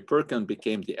 William Henry Perkin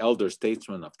became the elder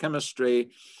statesman of chemistry.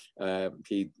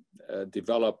 He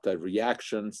developed a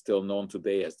reaction still known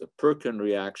today as the Perkin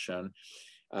reaction.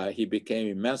 He became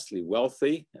immensely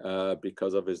wealthy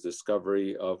because of his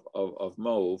discovery of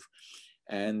mauve.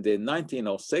 And in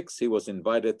 1906, he was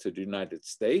invited to the United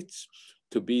States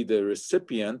to be the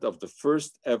recipient of the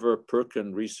first ever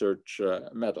Perkin Research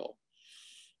Medal.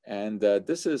 And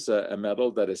this is a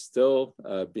medal that is still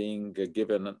being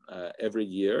given every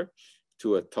year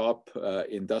to a top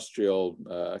industrial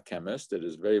chemist. It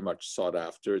is very much sought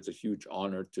after. It's a huge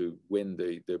honor to win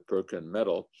the Perkin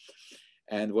Medal.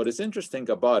 And what is interesting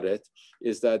about it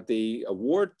is that the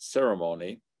award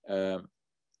ceremony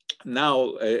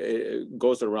now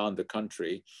goes around the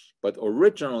country, but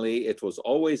originally it was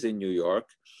always in New York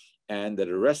and at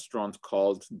a restaurant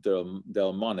called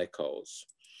Delmonico's.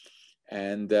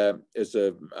 And it's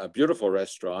a beautiful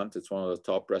restaurant. It's one of the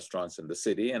top restaurants in the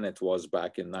city, and it was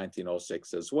back in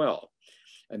 1906 as well.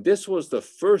 And this was the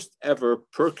first ever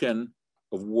Perkin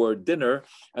Award dinner,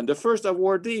 and the first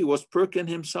awardee was Perkin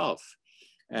himself.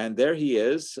 And there he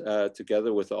is,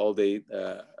 together with all the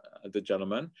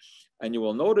gentlemen. And you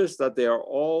will notice that they are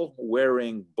all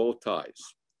wearing bow ties.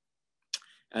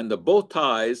 And the bow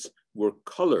ties were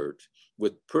colored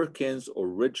with Perkin's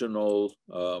original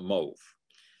mauve.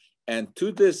 And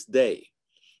to this day,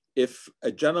 if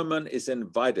a gentleman is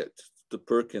invited to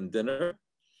Perkin dinner,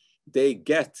 they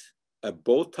get a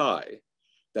bow tie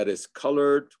that is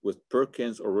colored with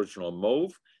Perkin's original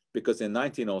mauve, because in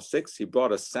 1906, he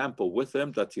brought a sample with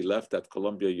him that he left at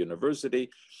Columbia University.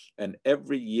 And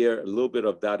every year, a little bit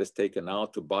of that is taken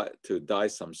out to dye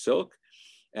some silk.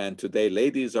 And today,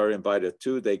 ladies are invited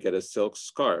too. They get a silk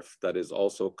scarf that is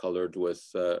also colored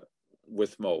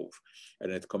with mauve.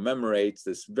 And it commemorates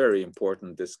this very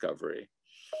important discovery.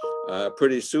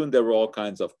 Pretty soon, there were all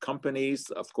kinds of companies,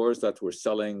 of course, that were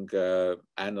selling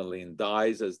aniline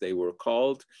dyes, as they were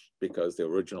called, because the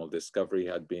original discovery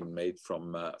had been made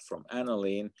from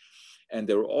aniline. And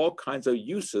there were all kinds of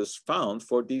uses found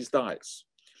for these dyes.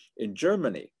 In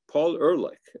Germany, Paul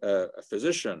Ehrlich, a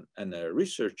physician and a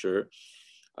researcher,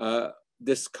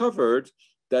 discovered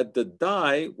that the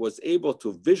dye was able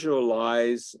to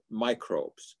visualize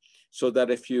microbes, so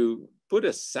that if you put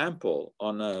a sample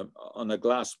on a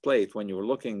glass plate when you were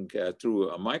looking through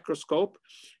a microscope,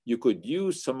 you could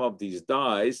use some of these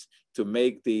dyes to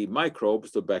make the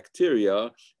microbes, the bacteria,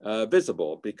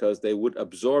 visible, because they would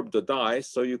absorb the dye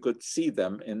so you could see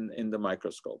them in the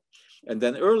microscope. And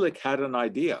then Ehrlich had an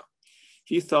idea.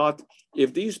 He thought,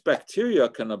 if these bacteria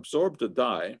can absorb the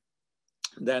dye,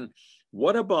 then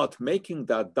what about making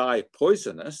that dye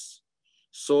poisonous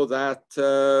so that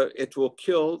it will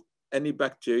kill any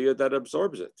bacteria that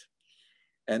absorbs it?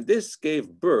 And this gave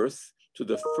birth to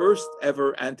the first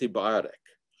ever antibiotic.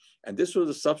 And this was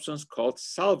a substance called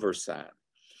salvarsan.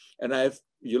 And if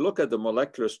you look at the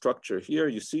molecular structure here,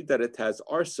 you see that it has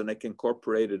arsenic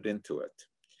incorporated into it,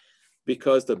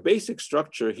 because the basic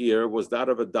structure here was that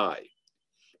of a dye.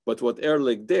 But what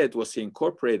Ehrlich did was he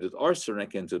incorporated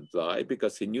arsenic into the dye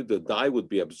because he knew the dye would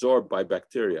be absorbed by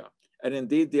bacteria. And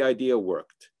indeed, the idea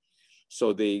worked.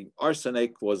 So the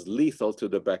arsenic was lethal to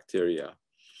the bacteria.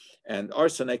 And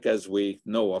arsenic, as we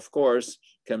know, of course,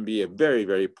 can be a very,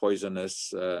 very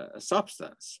poisonous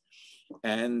substance.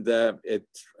 And it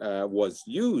was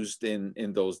used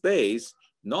in those days,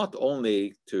 not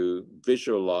only to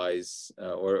visualize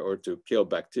or to kill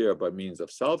bacteria by means of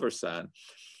salvarsan,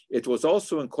 it was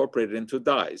also incorporated into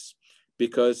dyes,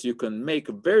 because you can make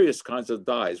various kinds of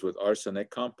dyes with arsenic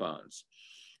compounds.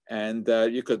 And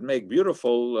you could make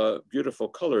beautiful, beautiful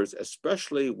colors,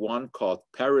 especially one called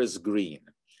Paris green,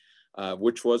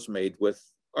 which was made with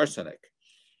arsenic.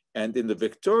 And in the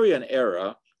Victorian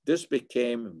era, this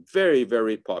became very,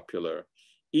 very popular,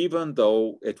 even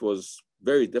though it was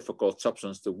very difficult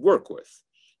substance to work with.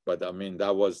 But I mean,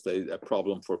 that was a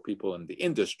problem for people in the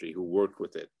industry who worked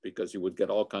with it, because you would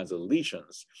get all kinds of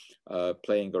lesions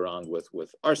playing around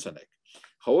with arsenic.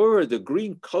 However, the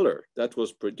green color that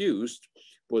was produced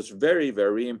was very,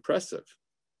 very impressive.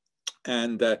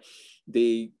 And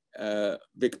the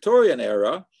Victorian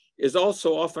era is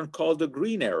also often called the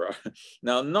green era.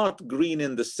 Now, not green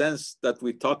in the sense that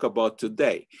we talk about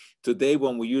today. Today,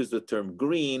 when we use the term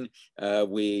green,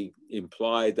 we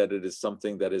imply that it is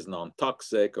something that is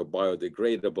non-toxic or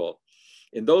biodegradable.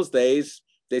 In those days,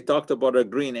 they talked about a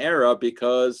green era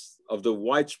because of the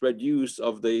widespread use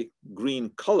of the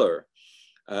green color.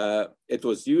 It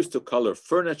was used to color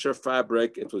furniture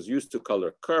fabric. It was used to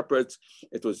color carpets.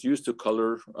 It was used to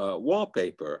color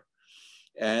wallpaper.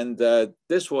 And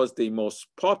this was the most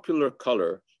popular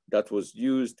color that was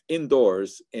used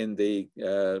indoors in the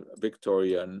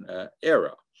Victorian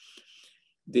era.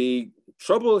 The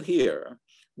trouble here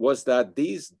was that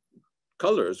these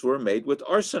colors were made with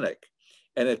arsenic.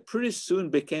 And it pretty soon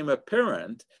became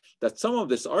apparent that some of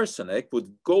this arsenic would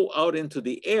go out into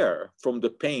the air from the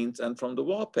paint and from the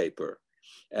wallpaper.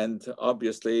 And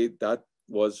obviously that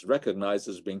was recognized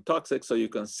as being toxic. So you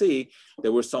can see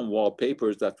there were some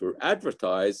wallpapers that were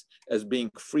advertised as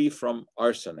being free from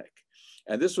arsenic.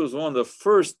 And this was one of the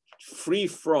first free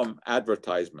from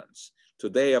advertisements.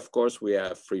 Today, of course, we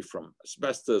have free from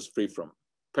asbestos, free from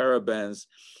parabens,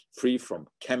 free from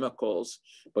chemicals,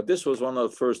 but this was one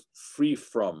of the first free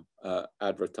from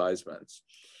advertisements.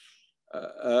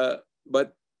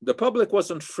 But the public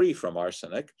wasn't free from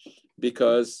arsenic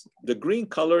because the green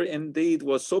color indeed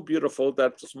was so beautiful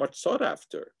that it was much sought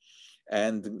after.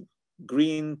 And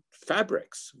green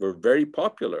fabrics were very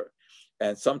popular.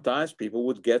 And sometimes people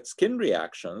would get skin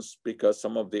reactions because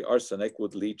some of the arsenic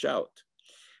would leach out.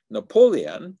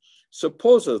 Napoleon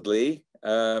supposedly,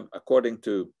 according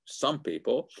to some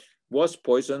people, was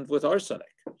poisoned with arsenic.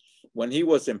 When he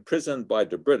was imprisoned by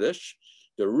the British,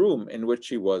 the room in which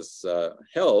he was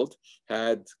held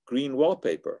had green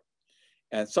wallpaper.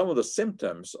 And some of the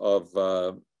symptoms of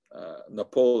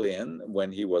Napoleon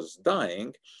when he was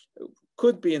dying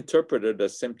could be interpreted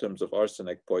as symptoms of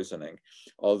arsenic poisoning,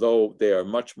 although they are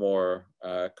much more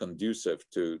conducive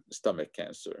to stomach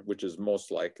cancer, which is most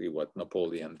likely what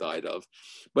Napoleon died of.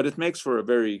 But it makes for a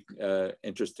very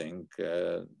interesting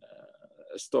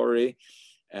story.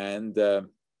 And the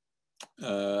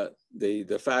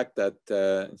fact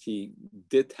that he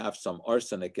did have some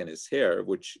arsenic in his hair,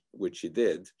 which he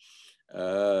did,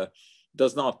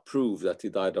 does not prove that he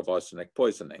died of arsenic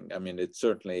poisoning. I mean, it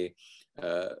certainly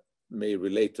may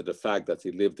relate to the fact that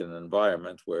he lived in an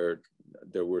environment where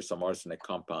there were some arsenic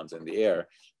compounds in the air,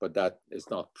 but that is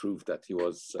not proof that he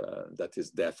was that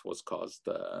his death was caused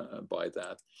by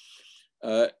that.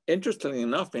 Interestingly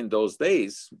enough, in those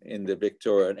days, in the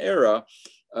Victorian era,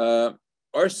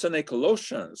 arsenic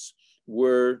lotions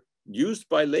were used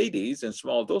by ladies in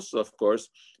small doses, of course,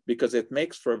 because it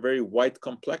makes for a very white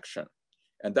complexion.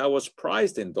 And that was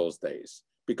prized in those days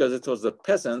because it was the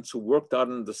peasants who worked out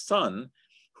in the sun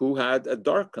who had a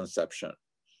dark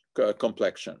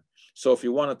complexion. So if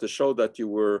you wanted to show that you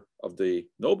were of the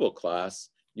noble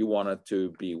class, you wanted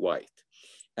to be white.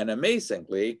 And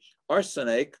amazingly,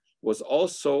 arsenic was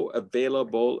also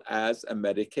available as a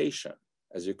medication,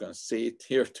 as you can see it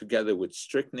here together with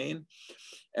strychnine.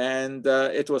 And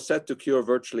it was said to cure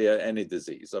virtually any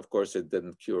disease. Of course, it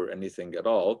didn't cure anything at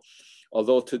all.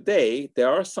 Although today, there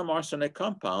are some arsenic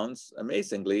compounds,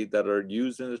 amazingly, that are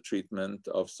used in the treatment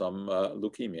of some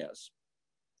leukemias.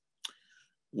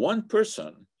 One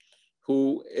person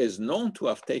who is known to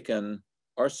have taken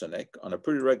arsenic on a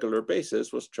pretty regular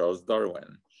basis was Charles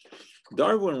Darwin.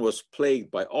 Darwin was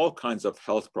plagued by all kinds of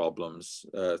health problems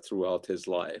throughout his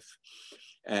life.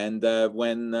 And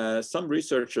when some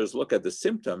researchers look at the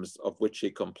symptoms of which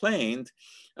he complained,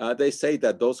 they say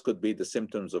that those could be the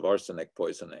symptoms of arsenic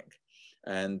poisoning.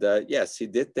 And yes, he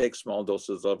did take small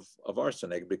doses of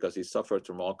arsenic because he suffered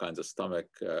from all kinds of stomach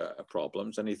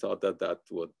problems, and he thought that that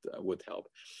would help.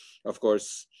 Of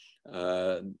course,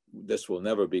 this will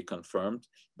never be confirmed,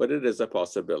 but it is a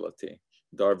possibility.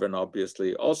 Darwin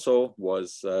obviously also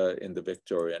was in the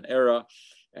Victorian era,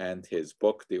 and his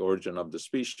book, The Origin of the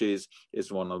Species,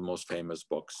 is one of the most famous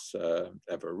books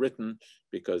ever written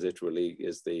because it really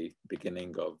is the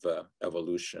beginning of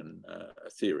evolution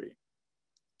theory.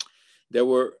 There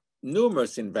were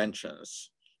numerous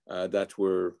inventions that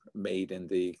were made in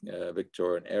the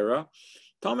Victorian era.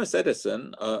 Thomas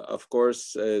Edison, of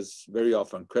course, is very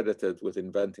often credited with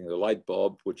inventing the light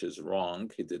bulb, which is wrong.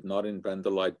 He did not invent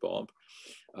the light bulb.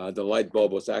 The light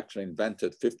bulb was actually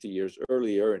invented 50 years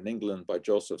earlier in England by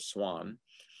Joseph Swan.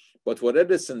 But what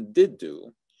Edison did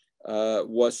do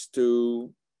was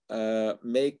to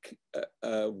make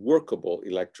a workable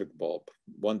electric bulb,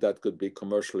 one that could be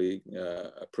commercially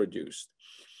produced.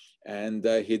 And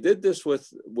he did this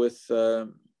with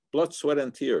blood, sweat,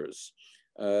 and tears.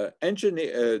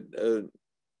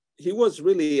 He was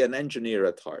really an engineer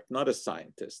at heart, not a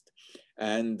scientist.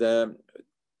 And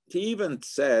he even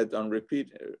said on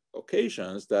repeated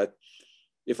occasions that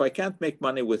if I can't make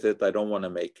money with it, I don't want to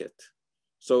make it.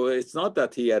 So it's not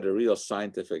that he had a real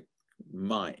scientific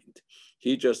mind.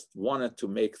 He just wanted to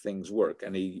make things work,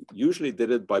 and he usually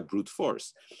did it by brute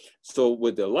force. So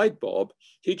with the light bulb,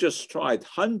 he just tried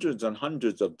hundreds and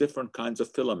hundreds of different kinds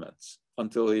of filaments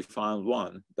until he found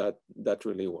one that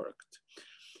really worked.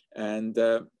 And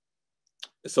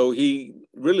so he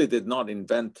really did not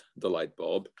invent the light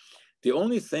bulb. The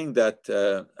only thing that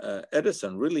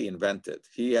Edison really invented,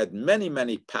 he had many,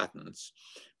 many patents,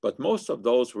 but most of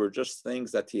those were just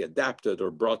things that he adapted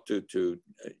or brought to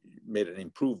made an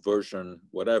improved version,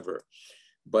 whatever.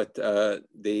 But the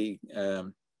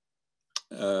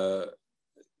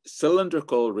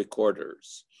cylindrical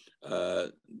recorders,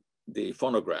 the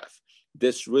phonograph,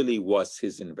 this really was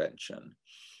his invention.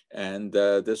 And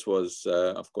this was,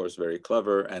 of course, very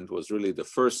clever, and was really the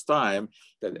first time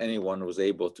that anyone was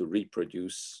able to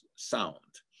reproduce sound.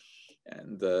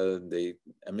 And the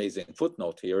amazing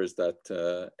footnote here is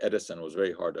that Edison was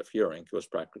very hard of hearing. He was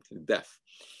practically deaf.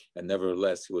 And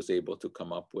nevertheless, he was able to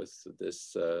come up with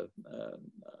this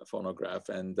phonograph.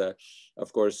 And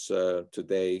of course,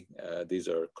 today, these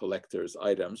are collector's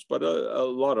items, but a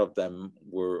lot of them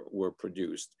were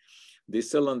produced.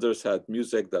 These cylinders had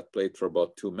music that played for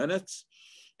about 2 minutes.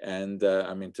 And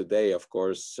I mean, today, of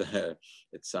course,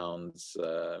 it sounds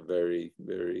very,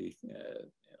 very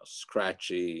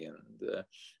scratchy. And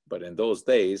but in those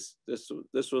days, this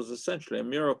was essentially a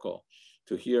miracle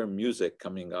to hear music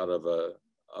coming out of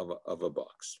a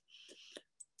box.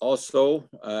 Also,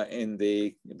 in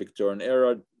the Victorian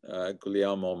era,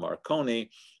 Guglielmo Marconi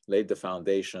laid the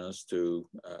foundations to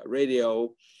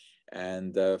radio.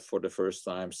 And for the first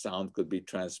time, sound could be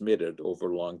transmitted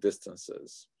over long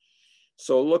distances.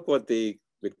 So look what the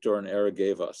Victorian era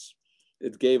gave us.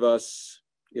 It gave us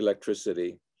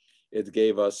electricity. It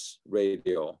gave us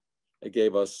radio. It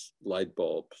gave us light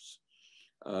bulbs.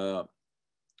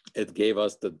 It gave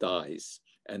us the dyes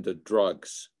and the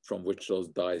drugs from which those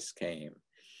dyes came.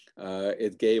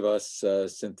 It gave us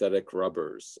synthetic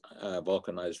rubbers,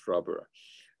 vulcanized rubber.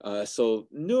 So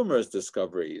numerous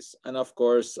discoveries. And of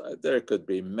course, there could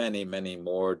be many, many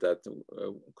more that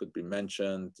could be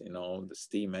mentioned. You know, the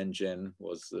steam engine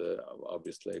was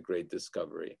obviously a great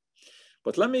discovery.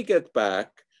 But let me get back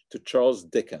to Charles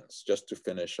Dickens, just to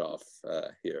finish off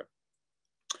here.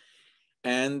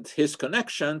 And his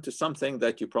connection to something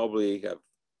that you probably have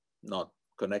not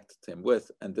connected him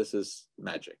with, and this is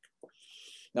magic.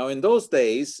 Now, in those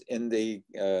days, in the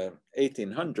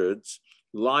 1800s,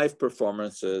 live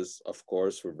performances, of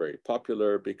course, were very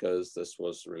popular because this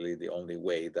was really the only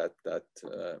way that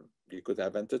you could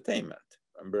have entertainment.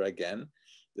 Remember, again,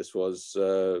 this was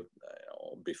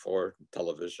before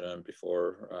television,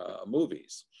 before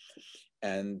movies.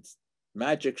 And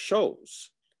magic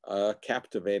shows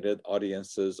captivated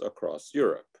audiences across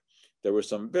Europe. There were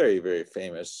some very, very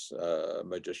famous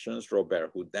magicians.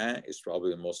 Robert Houdin is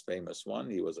probably the most famous one.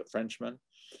 He was a Frenchman.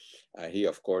 He,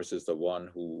 of course, is the one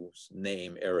whose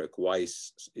name Eric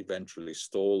Weiss eventually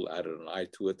stole, added an I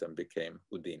to it, and became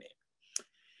Houdini.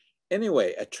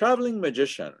 Anyway, a traveling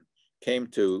magician came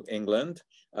to England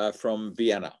from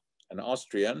Vienna, an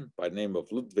Austrian by the name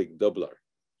of Ludwig Dobler.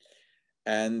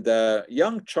 And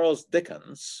young Charles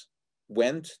Dickens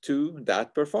went to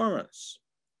that performance.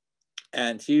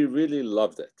 And he really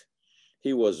loved it.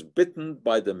 He was bitten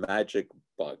by the magic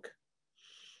bug.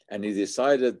 And he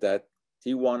decided that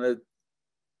he wanted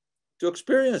to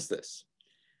experience this.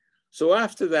 So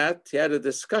after that, he had a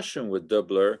discussion with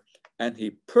Dobler, and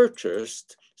he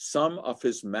purchased some of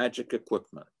his magic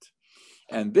equipment.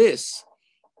 And this,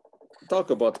 talk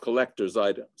about collector's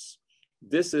items.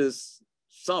 This is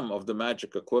some of the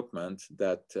magic equipment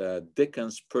that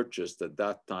Dickens purchased at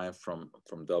that time from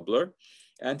Dobler.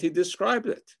 And he described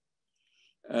it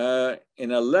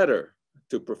in a letter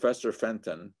to Professor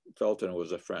Fenton. Felton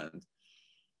was a friend.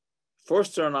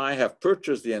 Forster and I have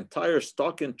purchased the entire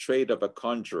stock in trade of a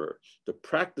conjurer. The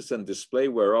practice and display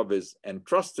whereof is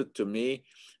entrusted to me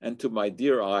and to my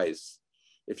dear eyes.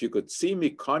 If you could see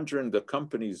me conjuring the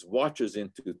company's watches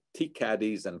into tea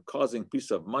caddies and causing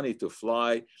piece of money to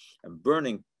fly and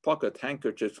burning pocket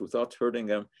handkerchiefs without hurting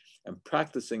them, and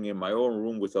practicing in my own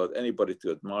room without anybody to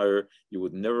admire, you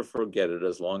would never forget it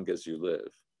as long as you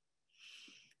live.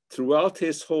 Throughout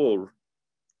his whole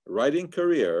writing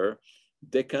career,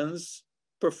 Dickens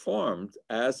performed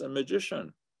as a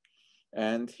magician.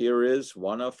 And here is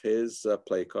one of his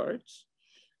play cards.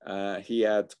 He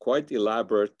had quite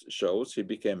elaborate shows. He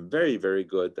became very, very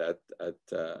good at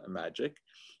magic.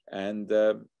 And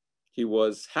he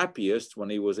was happiest when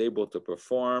he was able to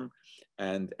perform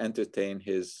and entertain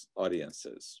his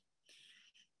audiences.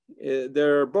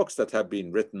 There are books that have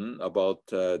been written about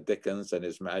Dickens and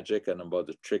his magic and about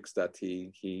the tricks that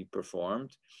he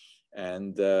performed.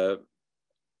 And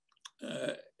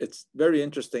it's very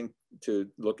interesting to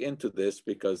look into this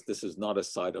because this is not a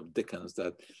side of Dickens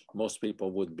that most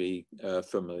people would be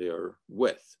familiar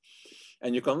with.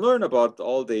 And you can learn about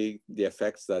all the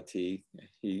effects that he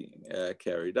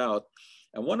carried out.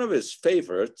 And one of his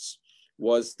favorites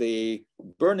was the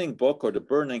burning book or the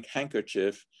burning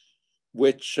handkerchief,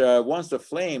 which once the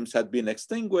flames had been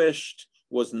extinguished,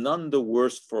 was none the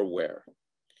worse for wear.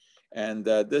 And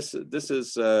this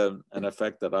is an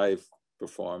effect that I've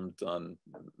performed on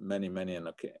many an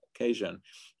occasion.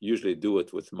 Usually do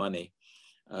it with money,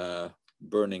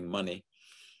 burning money.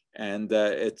 And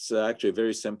it's actually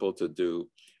very simple to do.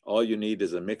 all you need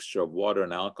is a mixture of water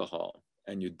and alcohol,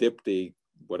 and you dip the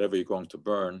whatever you're going to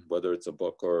burn, whether it's a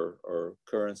book or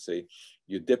currency,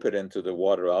 you dip it into the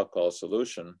water alcohol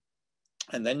solution,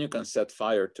 and then you can set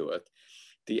fire to it.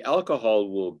 The alcohol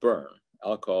will burn.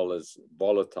 Alcohol is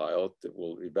volatile, it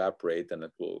will evaporate and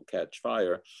it will catch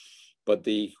fire, but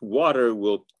the water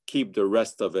will keep the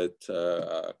rest of it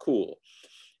cool.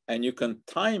 And you can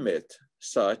time it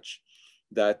such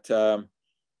that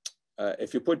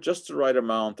if you put just the right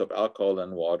amount of alcohol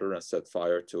and water and set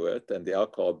fire to it, and the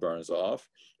alcohol burns off,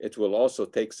 it will also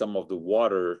take some of the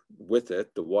water with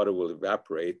it. The water will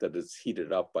evaporate, that is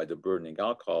heated up by the burning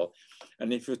alcohol.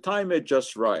 And if you time it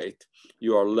just right,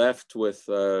 you are left with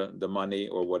the money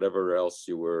or whatever else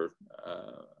you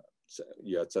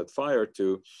had set fire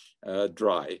to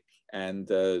dry, and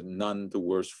none the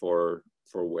worse for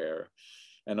wear.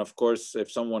 And of course,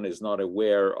 if someone is not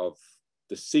aware of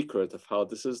the secret of how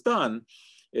this is done,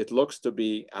 it looks to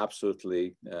be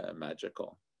absolutely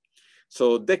magical.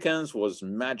 So Dickens was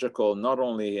magical not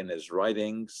only in his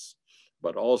writings,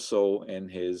 but also in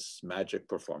his magic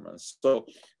performance. So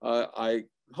I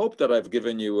hope that I've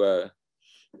given you a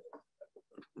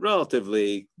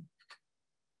relatively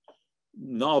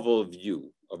novel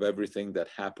view of everything that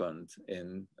happened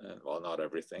in, well, not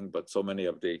everything, but so many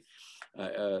of the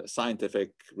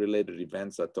scientific related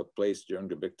events that took place during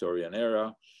the Victorian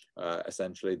era,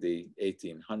 essentially the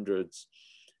 1800s.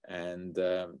 And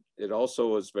it also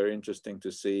was very interesting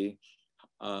to see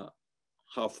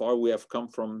how far we have come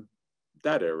from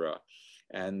that era.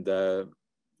 And,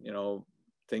 you know,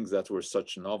 things that were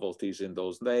such novelties in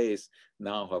those days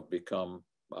now have become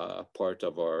part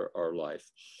of our life.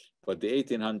 But the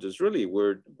 1800s really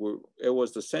it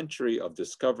was the century of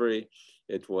discovery.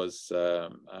 It was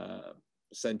a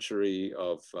century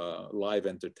of live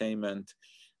entertainment.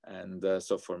 And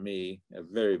so for me, a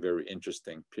very, very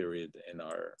interesting period in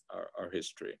our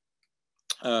history.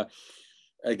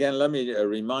 Again, let me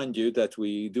remind you that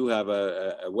we do have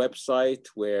a website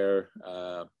where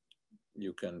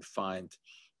you can find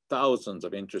thousands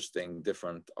of interesting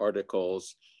different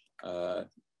articles.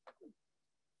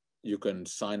 You can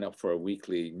sign up for a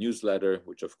weekly newsletter,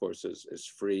 which of course is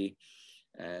free.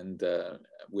 And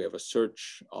we have a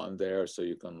search on there, so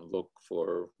you can look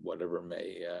for whatever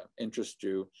may interest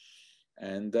you.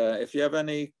 And if you have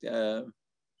any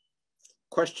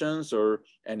questions or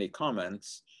any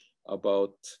comments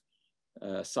about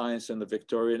science in the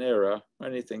Victorian era, or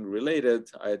anything related,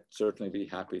 I'd certainly be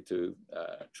happy to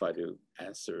try to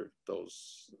answer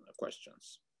those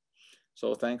questions.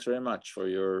 So thanks very much for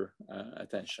your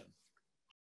attention.